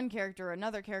one character or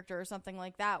another character or something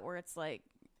like that, where it's like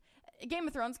Game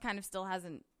of Thrones kind of still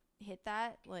hasn't hit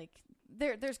that. Like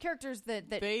there's characters that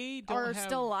they are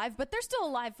still alive, but they're still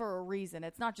alive for a reason.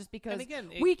 It's not just because again,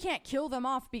 we can't kill them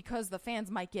off because the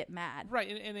fans might get mad. Right,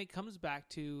 and it comes back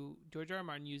to George R.R.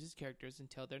 Martin uses characters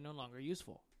until they're no longer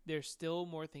useful. There's still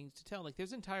more things to tell. Like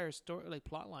there's entire story, like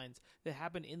plot lines that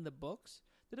happen in the books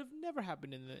that have never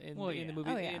happened in the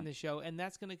movie in the show, and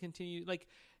that's going to continue. Like,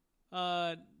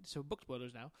 so book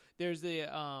spoilers now. There's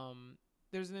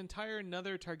there's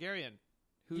another Targaryen.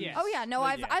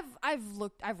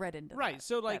 I've read into right. That,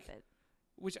 so like, that bit.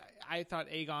 Which I thought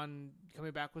Aegon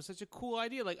coming back was such a cool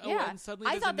idea. Like, Yeah. and suddenly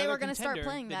I there's thought they another were gonna start contender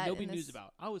playing that that nobody in knows this-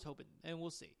 about. I was hoping, and we'll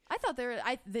see. I thought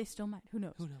they still might. Who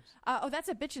knows? Who knows? That's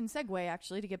a bitchin' segue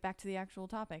actually to get back to the actual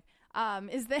topic.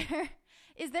 Is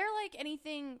there like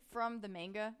anything from the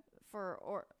manga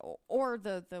or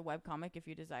the webcomic if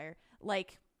you desire,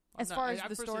 like as far as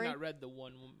the story? I've not read the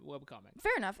one webcomic.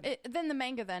 Fair enough. Then the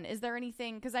manga. Then is there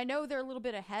anything? Because I know they're a little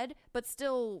bit ahead, but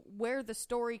still, where the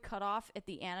story cut off at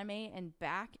the anime and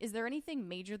back, is there anything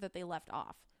major that they left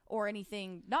off, or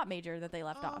anything not major that they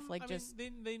left off? Like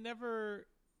they never.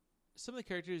 Some of the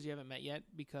characters you haven't met yet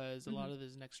because a lot of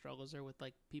his next struggles are with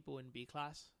like people in B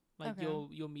class. Like Okay.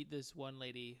 you'll meet this one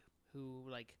lady who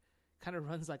like kind of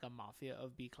runs like a mafia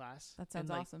of B class. That sounds and,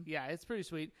 like, awesome. Yeah, it's pretty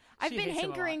sweet. I've She been hates him a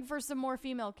lot. hankering for some more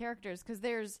female characters because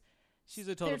She's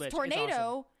a total bitch. It's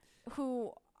Tornado, awesome.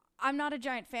 who I'm not a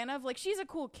giant fan of. Like, she's a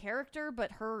cool character,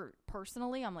 but her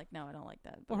personally, I'm like, no, I don't like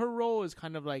that. But Well, her role is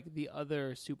kind of like the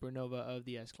other supernova of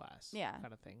the S class. Yeah.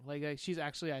 Kind of thing. Like she's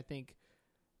actually, I think,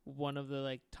 one of the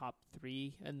like top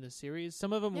 3 in the series.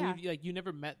 Some of them, Yeah. you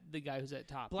never met the guy who's at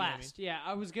top. you know what I mean? Blast. Yeah,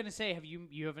 I was gonna say,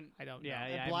 you haven't? I don't Yeah, know.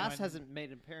 yeah. I have Blast no idea. hasn't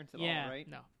made an appearance at Yeah. all, right?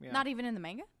 No. Yeah. not even in the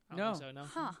manga? I don't think No. so, no.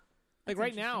 Huh. Like That's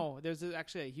right interesting. now, there's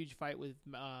actually a huge fight with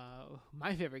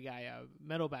my favorite guy,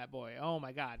 Metal Bat Boy. Oh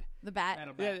my god. The bat.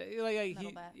 Metal Yeah, Bat.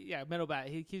 Metal Bat. Metal Bat.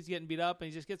 He keeps getting beat up and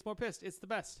he just gets more pissed. It's the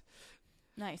best.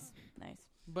 Nice.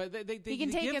 But they He can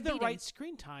take give a the beating. right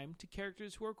screen time to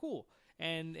characters who are cool.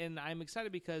 and I'm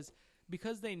excited because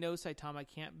they know Saitama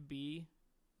can't be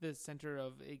the center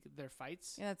of their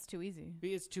fights. Yeah, that's too easy.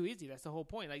 It's too easy. That's the whole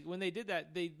point. Like when they did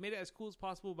that, they made it as cool as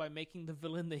possible by making the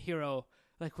villain the hero.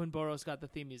 Like when Boros got the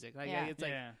theme music. Like Yeah. it's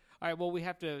like, all right, well we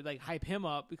have to like hype him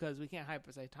up because we can't hype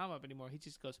Saitama up anymore. He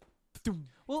just goes. Thum.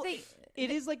 Well, They-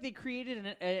 it is like they created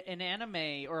an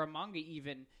anime or a manga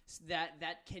even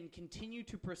that can continue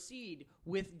to proceed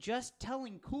with just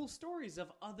telling cool stories of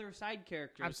other side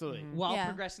characters. Absolutely. While Yeah.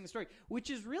 progressing the story, which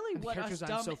is really And the what us character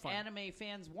dumb design's so fun. anime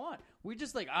fans want. We're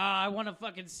just like, I want to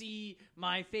fucking see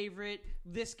my favorite,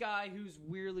 this guy who's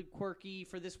weirdly quirky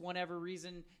for this whatever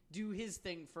reason, do his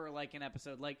thing for like an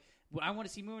episode. Like, I want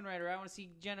to see Moomin Rider, I want to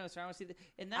see Genos, or I want to see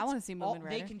and that's I wanna see all- Moomin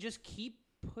They Rider. can just keep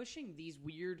pushing these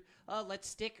weird let's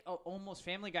stick almost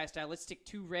Family Guy style, let's stick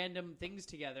two random things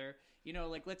together, you know,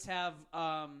 like let's have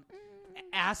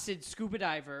acid scuba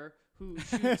diver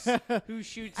who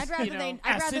shoots I'd rather you know, they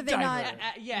acid not. diver.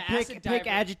 acid diver. Pick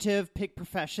adjective, pick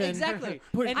profession. Exactly.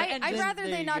 Put- And- I'd then rather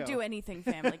there they you not go. do anything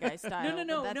Family Guy style.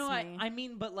 No. but that's me. I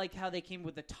mean, but like how they came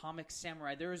with Atomic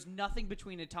Samurai. There is nothing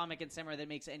between Atomic and Samurai that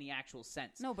makes any actual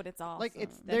sense. No, but it's awesome. Like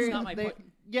it's That's they're- not my they-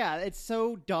 point. Yeah, it's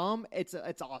so dumb. It's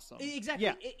awesome. Exactly.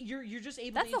 Yeah. You're just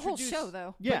able. That's to the whole introduce- show,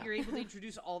 though. Yeah. But you're able to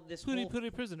introduce all this Puri whole.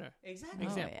 Puri Prisoner. Exactly.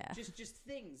 Oh, yeah. Just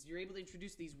things. You're able to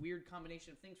introduce these weird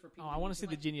combination of things for people. Oh, I want who to see can,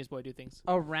 the like, Genius Boy do things.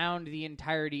 around the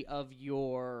entirety of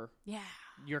your Yeah.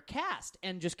 cast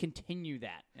and just continue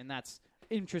that, and that's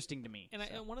interesting to me. And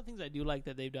so. one of the things I do like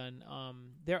that they've done,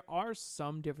 there are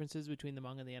some differences between the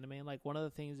manga and the anime. Like one of the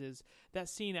things is that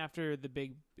scene after the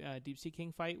big Deep Sea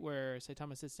King fight where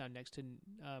Saitama sits down next to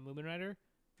Moomin Rider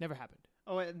never happened.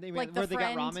 Oh, and they Like where the they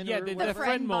got friend- ramen. Yeah, or the whatever?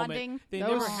 friend moment. bonding. They That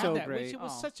never was had so that, great. which it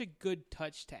was Oh. such a good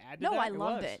touch to add. To No, that. I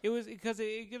loved it. It was because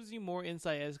it gives you more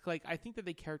insight as like I think that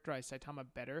they characterize Saitama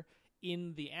better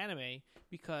in the anime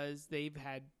because they've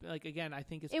had like again I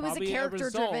think it's It was a probably character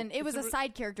result- driven. It it's was a re-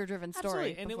 side character driven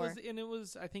story. Absolutely, and before. it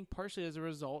was I think partially as a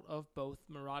result of both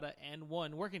Murata and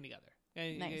One working together.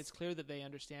 And Nice. it's clear that they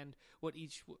understand what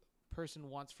each person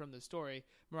wants from the story.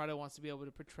 Murata wants to be able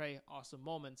to portray awesome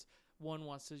moments. One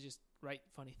wants to just write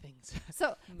funny things.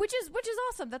 So, which is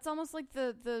awesome. That's almost like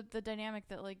the dynamic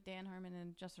that like Dan Harmon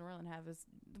and Justin Roiland have. Is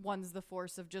one's the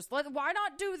force of just why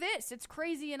not do this? It's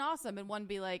crazy and awesome, and one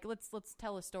be like, let's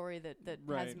tell a story that has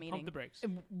Right. meaning. Pump the brakes.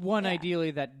 One Yeah. ideally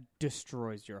that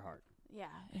destroys your heart. Yeah.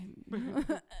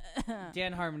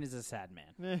 Dan Harmon is a sad man.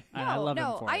 Eh. And I love him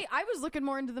for it. I was looking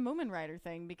more into the Moomin Rider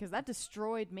thing because that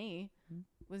destroyed me.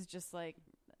 Was just like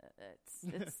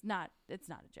it's not a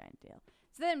giant deal.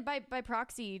 So then by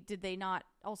proxy, did they not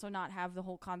have the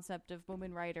whole concept of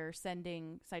Moomin Rider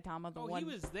sending Saitama He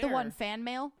was the there. one fan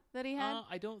mail that he had?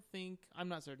 I don't think I'm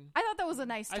not certain. I thought that was a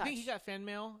nice touch. I think he got fan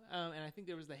mail, and I think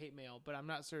there was the hate mail, but I'm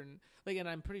not certain. Like, and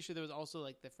I'm pretty sure there was also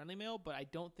like the friendly mail, but I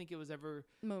don't think it was ever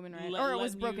Moomin Rider, let- or it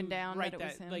was letting broken you down write that it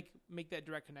was him. like make that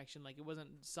direct connection. Like, it wasn't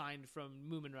signed from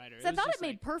Moomin Rider. So I was thought it just made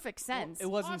like, perfect sense. It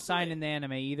wasn't Absolutely. signed in the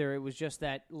anime either. It was just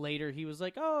that later he was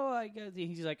like, "Oh, I guess,"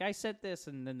 he's like, "I said this,"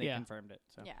 and then they Yeah. confirmed it.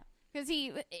 So Yeah, because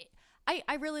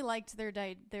I really liked their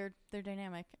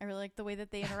dynamic. I really liked the way that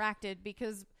they interacted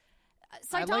because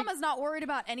I Saitama's like- not worried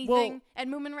about anything, and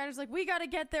Moomin Rider's like, "We got to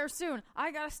get there soon.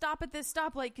 I got to stop at this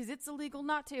stoplight because it's illegal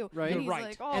not to." Right. And he's Right.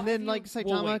 like, "Oh, And then if like you-"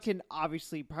 Saitama wait. can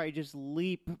obviously probably just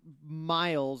leap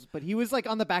miles, but he was like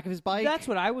on the back of his bike. that's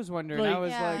what I was wondering. Like- I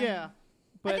was Yeah. like, Yeah.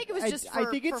 But think it was just I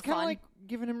for- think it's for kind of fun. like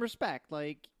giving him respect.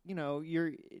 Like, you know,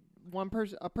 you're one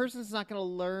person. A person's not going to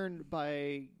learn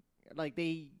by like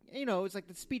they. You know, it's like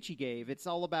the speech he gave. It's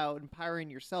all about empowering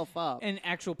yourself up. and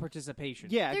actual participation.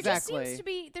 Yeah, There exactly. just seems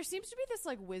to be this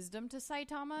like wisdom to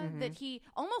Saitama that he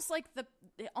almost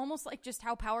like just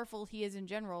how powerful he is in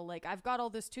general. Like, I've got all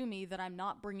this to me that I'm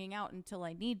not bringing out until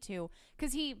I need to,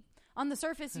 because he. On the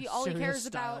surface, all he Serious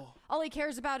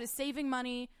cares about is saving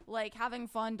money, like having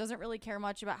fun. Doesn't really care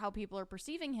much about how people are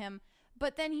perceiving him.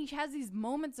 But then he has these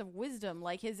moments of wisdom,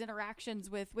 like his interactions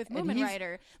with Moomin he's-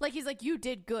 Rider. Like, he's like, "You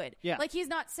did good." Yeah. Like, he's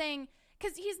not saying,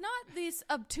 because he's not this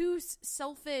obtuse,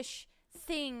 selfish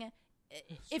thing.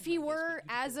 If he were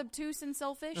as obtuse and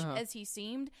selfish as he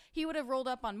seemed, he would have rolled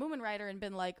up on Moomin Rider and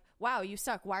been like, "Wow, you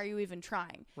suck. Why are you even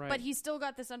trying?" Right. But he's still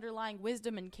got this underlying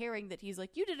wisdom and caring that he's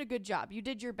like, "You did a good job. You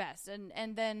did your best." And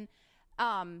then,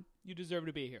 you deserve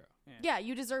to be a hero. yeah,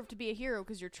 you deserve to be a hero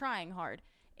because you're trying hard.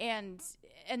 And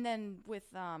then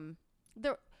with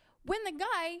when the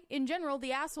guy, in general,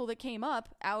 the asshole that came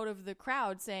up out of the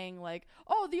crowd saying, like,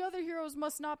 oh, the other heroes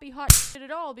must not be hot shit at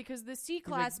all because the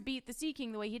C-Class beat the Sea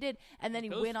King the way he did, and then he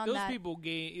went on those that. Those people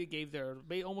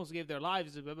they almost gave their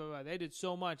lives. Blah, blah, blah. They did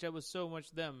so much. That was so much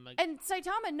them. Like, and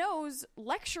Saitama knows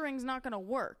lecturing's not going to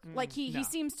work. Like, he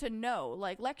seems to know.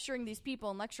 Like, lecturing these people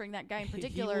and lecturing that guy in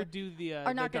particular he would do the,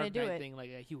 are not going to do it. Thing, like,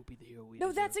 he will be the hero.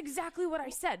 No, that's exactly what I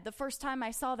said. The first time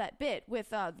I saw that bit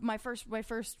with my first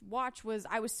watch was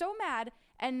I was so mad,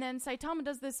 and then Saitama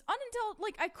does this until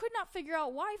like I could not figure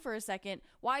out why for a second,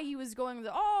 why he was going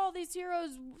all these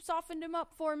heroes softened him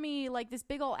up for me, like this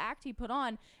big old act he put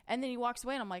on, and then he walks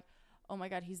away and I'm like, oh my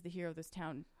god, he's the hero this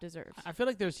town deserves. I feel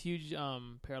like there's huge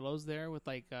parallels there with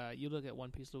like you look at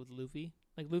One Piece with Luffy.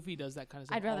 Like Luffy does that kind of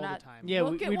stuff I'd rather all not. the time. Yeah,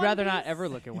 Look at we'd One rather not Piece. ever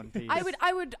look at One Piece.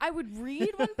 I would read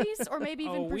One Piece or maybe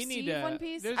even we need perceive One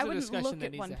Piece. There's I a wouldn't discussion look that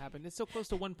at needs One to happen. It's so close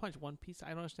to One Punch. One Piece. I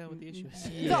don't understand what the issue is.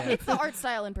 Yeah. It's the art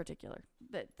style in particular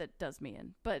that does me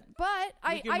in. But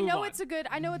I can move know on. it's a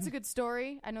good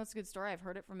story. I know it's a good story. I've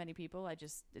heard it from many people.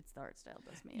 It's the art style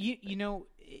does me in. You know,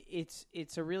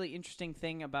 it's a really interesting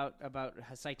thing about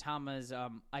Saitama's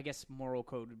I guess moral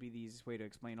code would be the easiest way to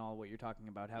explain all what you're talking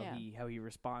about, how he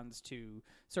responds to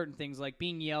certain things like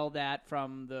being yelled at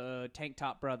from the Tank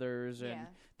Top Brothers and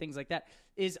things like that.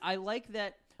 Is I like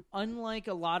that, unlike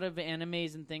a lot of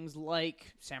animes and things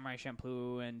like Samurai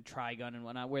Champloo and Trigun and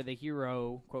whatnot, where the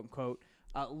hero, quote unquote,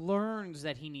 learns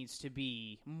that he needs to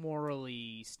be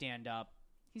morally stand up.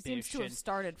 He seems to have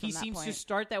started from He that seems point. to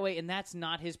start that way, and that's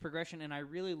not his progression, and I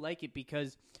really like it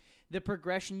because the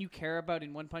progression you care about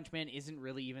in One Punch Man isn't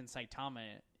really even Saitama,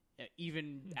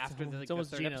 even after the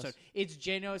almost third Genos. episode. It's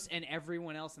Genos and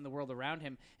everyone else in the world around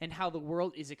him, and how the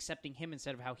world is accepting him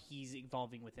instead of how he's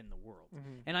evolving within the world.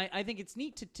 And I think it's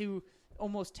neat to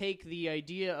almost take the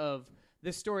idea of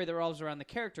the story that revolves around the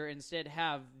character, and instead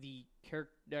have the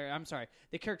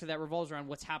character that revolves around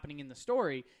what's happening in the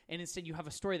story, and instead you have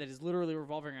a story that is literally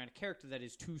revolving around a character that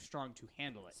is too strong to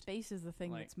handle it. Space is the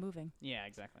thing that's moving. Yeah,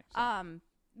 exactly. So.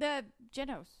 The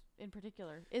Genos in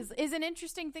particular is an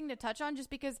interesting thing to touch on, just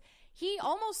because he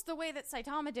almost the way that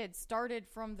Saitama did started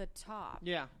from the top.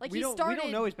 Yeah, like we don't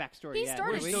know his backstory. He yet.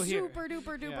 started We're super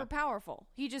duper powerful.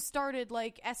 He just started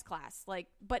like S-Class,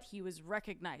 but he was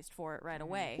recognized for it right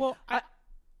away. Well,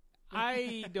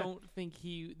 I don't think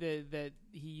that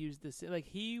he used this. Like,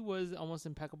 he was almost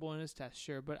impeccable in his test,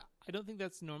 sure, but I don't think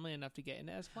that's normally enough to get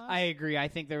into S-Class. I agree. I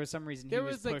think there was some reason he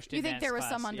was pushed you in think there was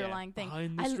S-Class, some underlying thing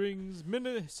Behind the strings,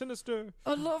 sinister.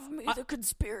 I love me the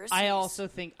conspiracy.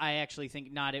 I actually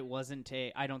think not. It wasn't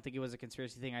I don't think it was a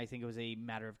conspiracy thing. I think it was a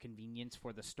matter of convenience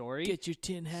for the story. Get your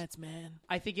tin hats, man.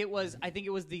 I think it was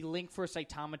the link for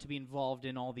Saitama to be involved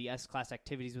in all the S-Class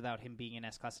activities without him being in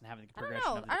S-Class and having the progression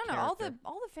of the I don't know. character.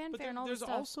 All the fanfare and all the there's stuff.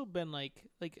 also been like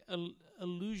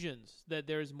illusions that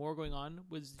there's more going on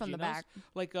with From Genos. the back.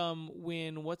 Like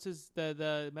when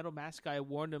the Metal Mask guy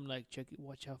warned him, like,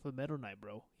 watch out for Metal Knight,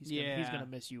 bro. He's gonna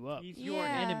mess you up. He's your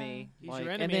enemy. He's your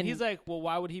enemy. And he's like, well,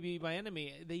 why would he be my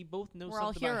enemy? They both know We're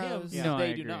all something about him. heroes. No, they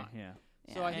I do agree. not. Yeah.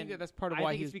 So I think that's part of I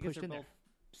why think he it's was because pushed they're in there. both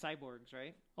cyborgs,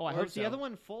 right? Oh, I or hope is the so. other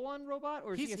one full-on robot,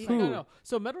 or is he a He's cyborg? no.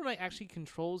 So Metal Knight actually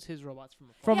controls his robots from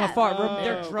afar. From Yeah. afar, Oh,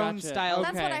 they're drone gotcha. style.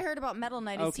 That's what I heard about Metal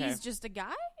Knight. Is Okay. he's just a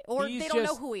guy, or He's they don't know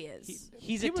just- who he is?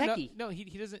 He's a People know- techie. No, he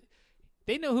doesn't.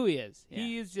 They know who he is. Yeah.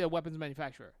 He is a weapons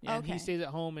manufacturer, and Okay. he stays at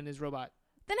home in his robot.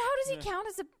 Then how does he count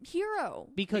as a hero?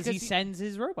 Because he he- sends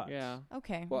his robots. Yeah.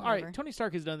 Okay. Well, all whatever. right. Tony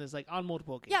Stark has done this like on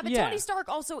multiple occasions. Yeah, but Yeah. Tony Stark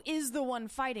also is the one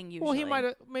fighting usually. Well, he might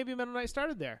have maybe Metal Knight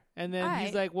started there, and then he's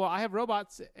Alright. like, "Well, I have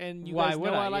robots, and you Why guys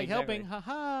would know I? I like Yeah, exactly. helping." Ha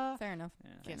ha! Fair enough.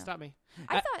 Can't stop me.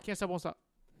 I thought. Can't stop. Won't stop.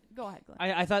 Go ahead, Glenn.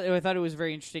 I thought it was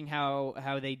very interesting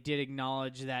how they did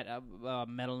acknowledge that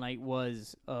Metal Knight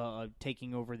was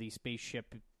taking over the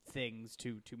spaceship things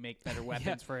to make better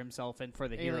weapons for himself and for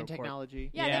the hero Alien corps.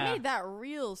 technology. Yeah, Yeah. they made that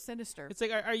real sinister. It's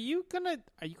like, are you gonna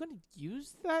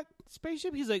use that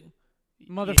spaceship? He's like,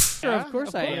 Motherfucker, yeah, of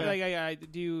course I am.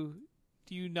 Like, do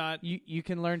you not? You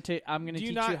can learn to. I'm going to Do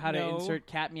you teach you not how to know- insert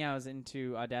cat meows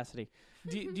into Audacity.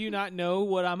 do you not know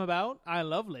what I'm about? I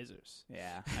love lasers.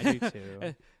 Yeah, I do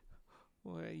too.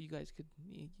 Well, you guys could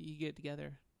you get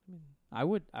together. I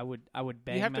mean, I would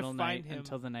bang have to Metal find Knight him.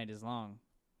 until the night is long.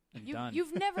 And done.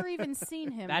 You've never even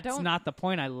seen him. That's don't, not the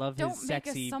point. I love Don't his make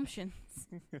sexy. assumptions.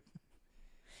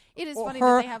 It is Or funny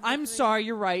her. that they have. the I'm three- sorry,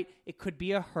 you're right. It could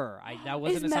be a her. That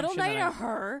was Is an Metal assumption. Knight that a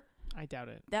her? I doubt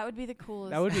it. That would be the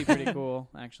coolest. That would be pretty cool,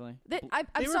 actually. I'm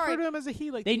They sorry. refer to him as a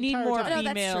he. Like They the need entire more time. No, that's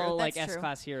female true. like That's true.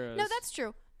 S-class heroes. No, that's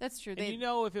true. That's true. And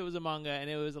if it was a manga and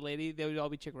it was a lady, they would all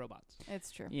be chick robots.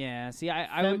 It's true. Yeah. See,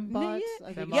 I would. Fembots,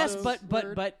 I think Yes, is but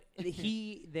the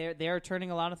word. they're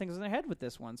turning a lot of things on their head with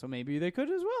this one, so maybe they could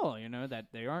as well. that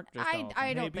they aren't just. all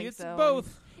I don't Maybe think it's so.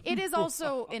 both. It is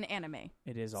also an anime,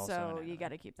 It is also. so an you anime. got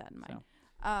to keep that in mind.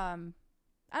 So.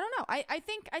 I don't know. I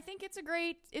think it's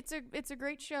a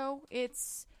great show.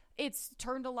 It's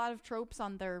turned a lot of tropes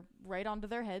right onto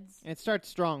their heads. And it starts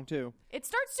strong too. It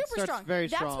starts super starts strong. very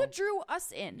That's strong. what drew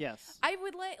us in. Yes. I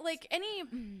would like any.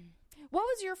 What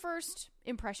was your first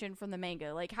impression from the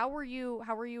manga? Like, how were you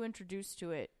introduced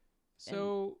to it?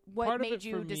 So What part of made it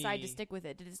you for decide me- to stick with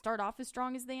it? Did it start off as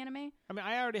strong as the anime? I mean,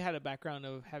 I already had a background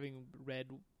of having read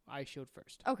I Showed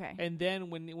first. Okay. And then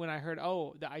when I heard,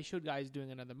 the I Showed guy is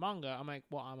doing another manga, I'm like,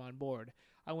 well, I'm on board.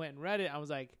 I went and read it. I was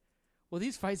like, well,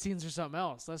 these fight scenes are something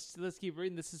else. Let's keep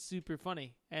reading. This is super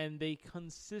funny. And they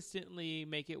consistently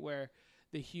make it where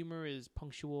the humor is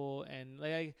punctual and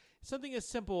like something as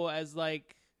simple as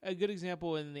like a good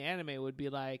example in the anime would be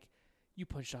like, you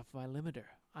punched off my limiter.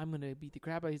 I'm gonna beat the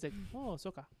crap out. He's like, oh,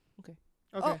 Soka. Okay,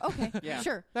 Oh, okay. Yeah.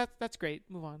 Sure. that's great.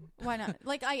 Move on. Why not?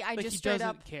 Like I Like, just he straight doesn't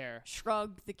up care.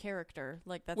 shrugged the character.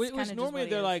 Like that's Which kind of just normally what he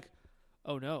they're is. like,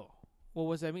 oh no, what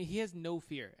was that? I mean, he has no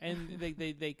fear, and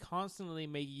they constantly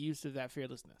make use of that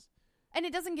fearlessness and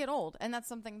it doesn't get old, and that's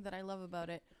something that I love about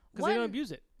it. because they don't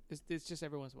abuse it. It's just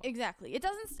every once in a while. Exactly. It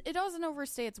doesn't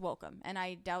overstay its welcome, and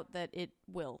I doubt that it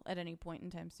will at any point in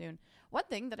time soon. One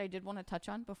thing that I did want to touch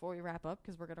on before we wrap up,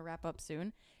 because we're going to wrap up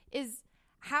soon, is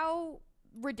how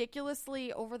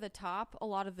ridiculously over the top a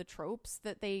lot of the tropes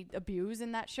that they abuse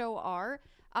in that show are.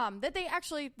 That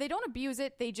they don't abuse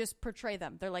it, they just portray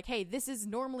them. They're like, hey, this is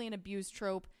normally an abused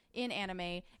trope in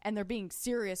anime, and they're being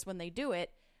serious when they do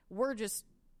it. We're just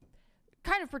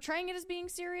kind of portraying it as being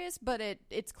serious, but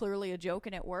it's clearly a joke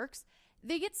and it works.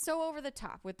 They get so over the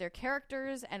top with their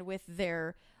characters and with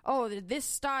their this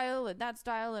style and that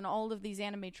style and all of these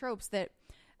anime tropes that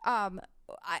I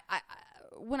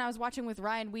when I was watching with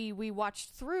Ryan, we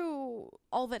watched through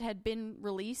all that had been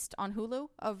released on Hulu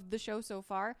of the show so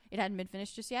far. It hadn't been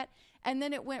finished just yet, and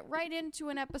then it went right into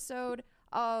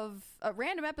a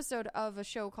random episode of a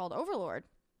show called Overlord,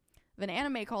 of an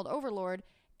anime called Overlord.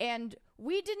 And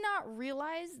we did not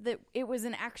realize that it was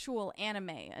an actual anime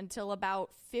until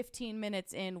about 15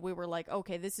 minutes in. We were like,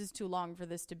 okay, this is too long for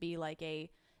this to be like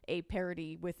a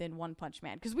parody within One Punch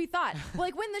Man. Because we thought,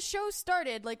 like, when the show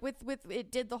started, like, with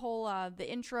it did the whole, the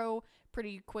intro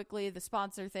pretty quickly, the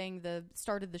sponsor thing,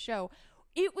 started the show.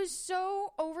 It was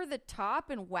so over the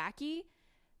top and wacky,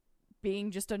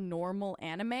 being just a normal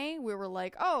anime. We were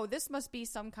like, oh, this must be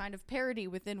some kind of parody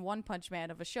within One Punch Man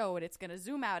of a show, and it's going to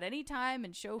zoom out anytime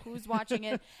and show who's watching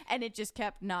it, and it just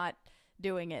kept not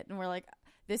doing it. And we're like,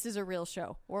 this is a real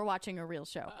show. We're watching a real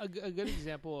show. A good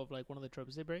example of like one of the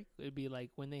tropes they break would be like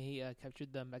when they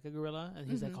captured the Mecha Gorilla, and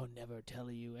he's like, "I'll never tell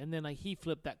you," and then like he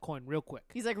flipped that coin real quick.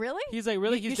 He's like, really? He's like,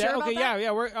 "Really? You He's sure dead? about Okay, that?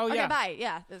 yeah, we're Okay, yeah." bye.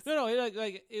 Yeah. No,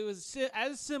 like it was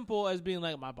as simple as being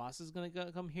like, "My boss is gonna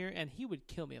come here, and he would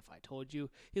kill me if I told you."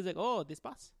 He's like, "Oh, this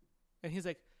boss," and he's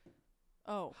like,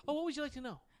 Oh. "Oh, what would you like to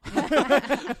know?"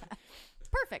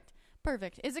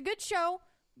 Perfect. It's a good show.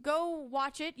 Go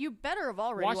watch it. You better have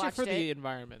already Watch watched it for the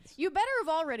environments. You better have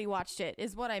already watched it,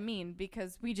 is what I mean,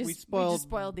 because we just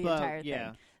spoiled the but, entire yeah.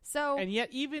 thing. So And yet,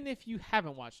 even if you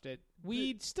haven't watched it,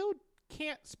 we still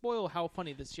can't spoil how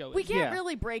funny this show is. we can't Yeah.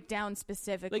 really break down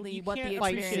specifically Like, you what the can't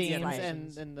Fight experience appreciate is scenes like.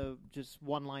 animations. and the just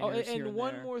one-liners here and and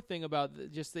one there. more thing about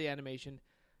just the animation.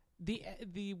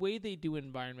 The way they do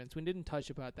environments, we didn't touch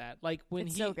about that. Like when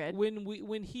It's he so good.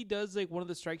 when he does like one of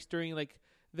the strikes during like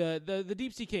the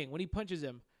Deep Sea King when he punches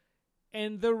him,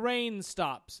 and the rain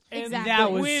stops and Exactly. the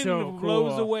That was wind so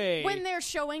blows cool. away. When they're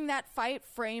showing that fight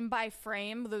frame by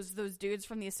frame, those dudes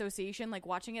from the association, like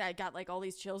watching it, I got like all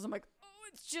these chills. I'm like, oh,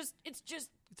 it's just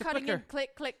a cutting in,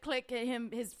 flicker. click,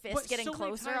 his fist But getting so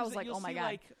many closer. I times was that like, you'll oh my see, god.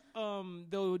 Like,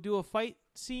 they'll do a fight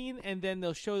scene and then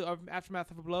they'll show the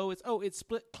aftermath of a blow. It's it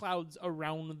split clouds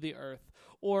around the earth,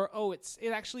 or it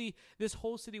actually this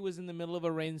whole city was in the middle of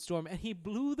a rainstorm and he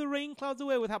blew the rain clouds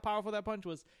away with how powerful that punch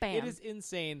was. Bam. It is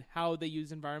insane how they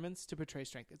use environments to portray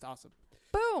strength. It's awesome.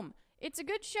 Boom! It's a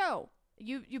good show.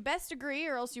 You best agree,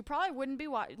 or else you probably wouldn't be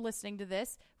listening to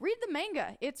this. Read the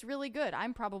manga; it's really good.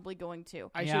 I'm probably going to.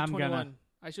 I Yeah, showed I'm 21. gonna.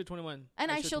 I showed 21.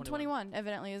 And I Shield 21,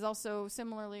 evidently, is also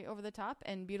similarly over the top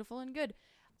and beautiful and good.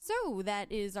 So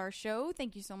that is our show.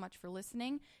 Thank you so much for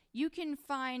listening. You can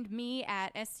find me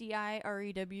at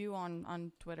SCIREW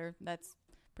on Twitter. That's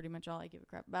pretty much all I give a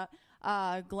crap about.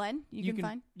 Glenn, you can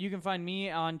find. You can find me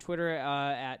on Twitter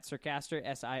at Sircastor,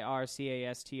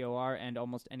 SIRCASTOR, and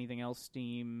almost anything else,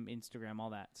 Steam, Instagram, all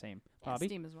that same. Yeah, Bobby?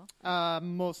 Steam as well.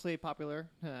 Mostly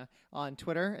popular on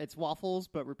Twitter. It's Waffles,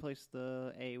 but replace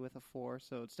the A with a 4,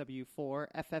 so it's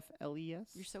W4FFLES.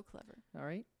 You're so clever. All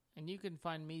right. And you can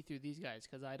find me through these guys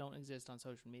because I don't exist on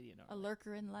social media. A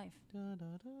lurker in life. Da, da,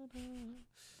 da, da.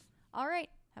 All right.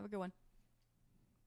 Have a good one.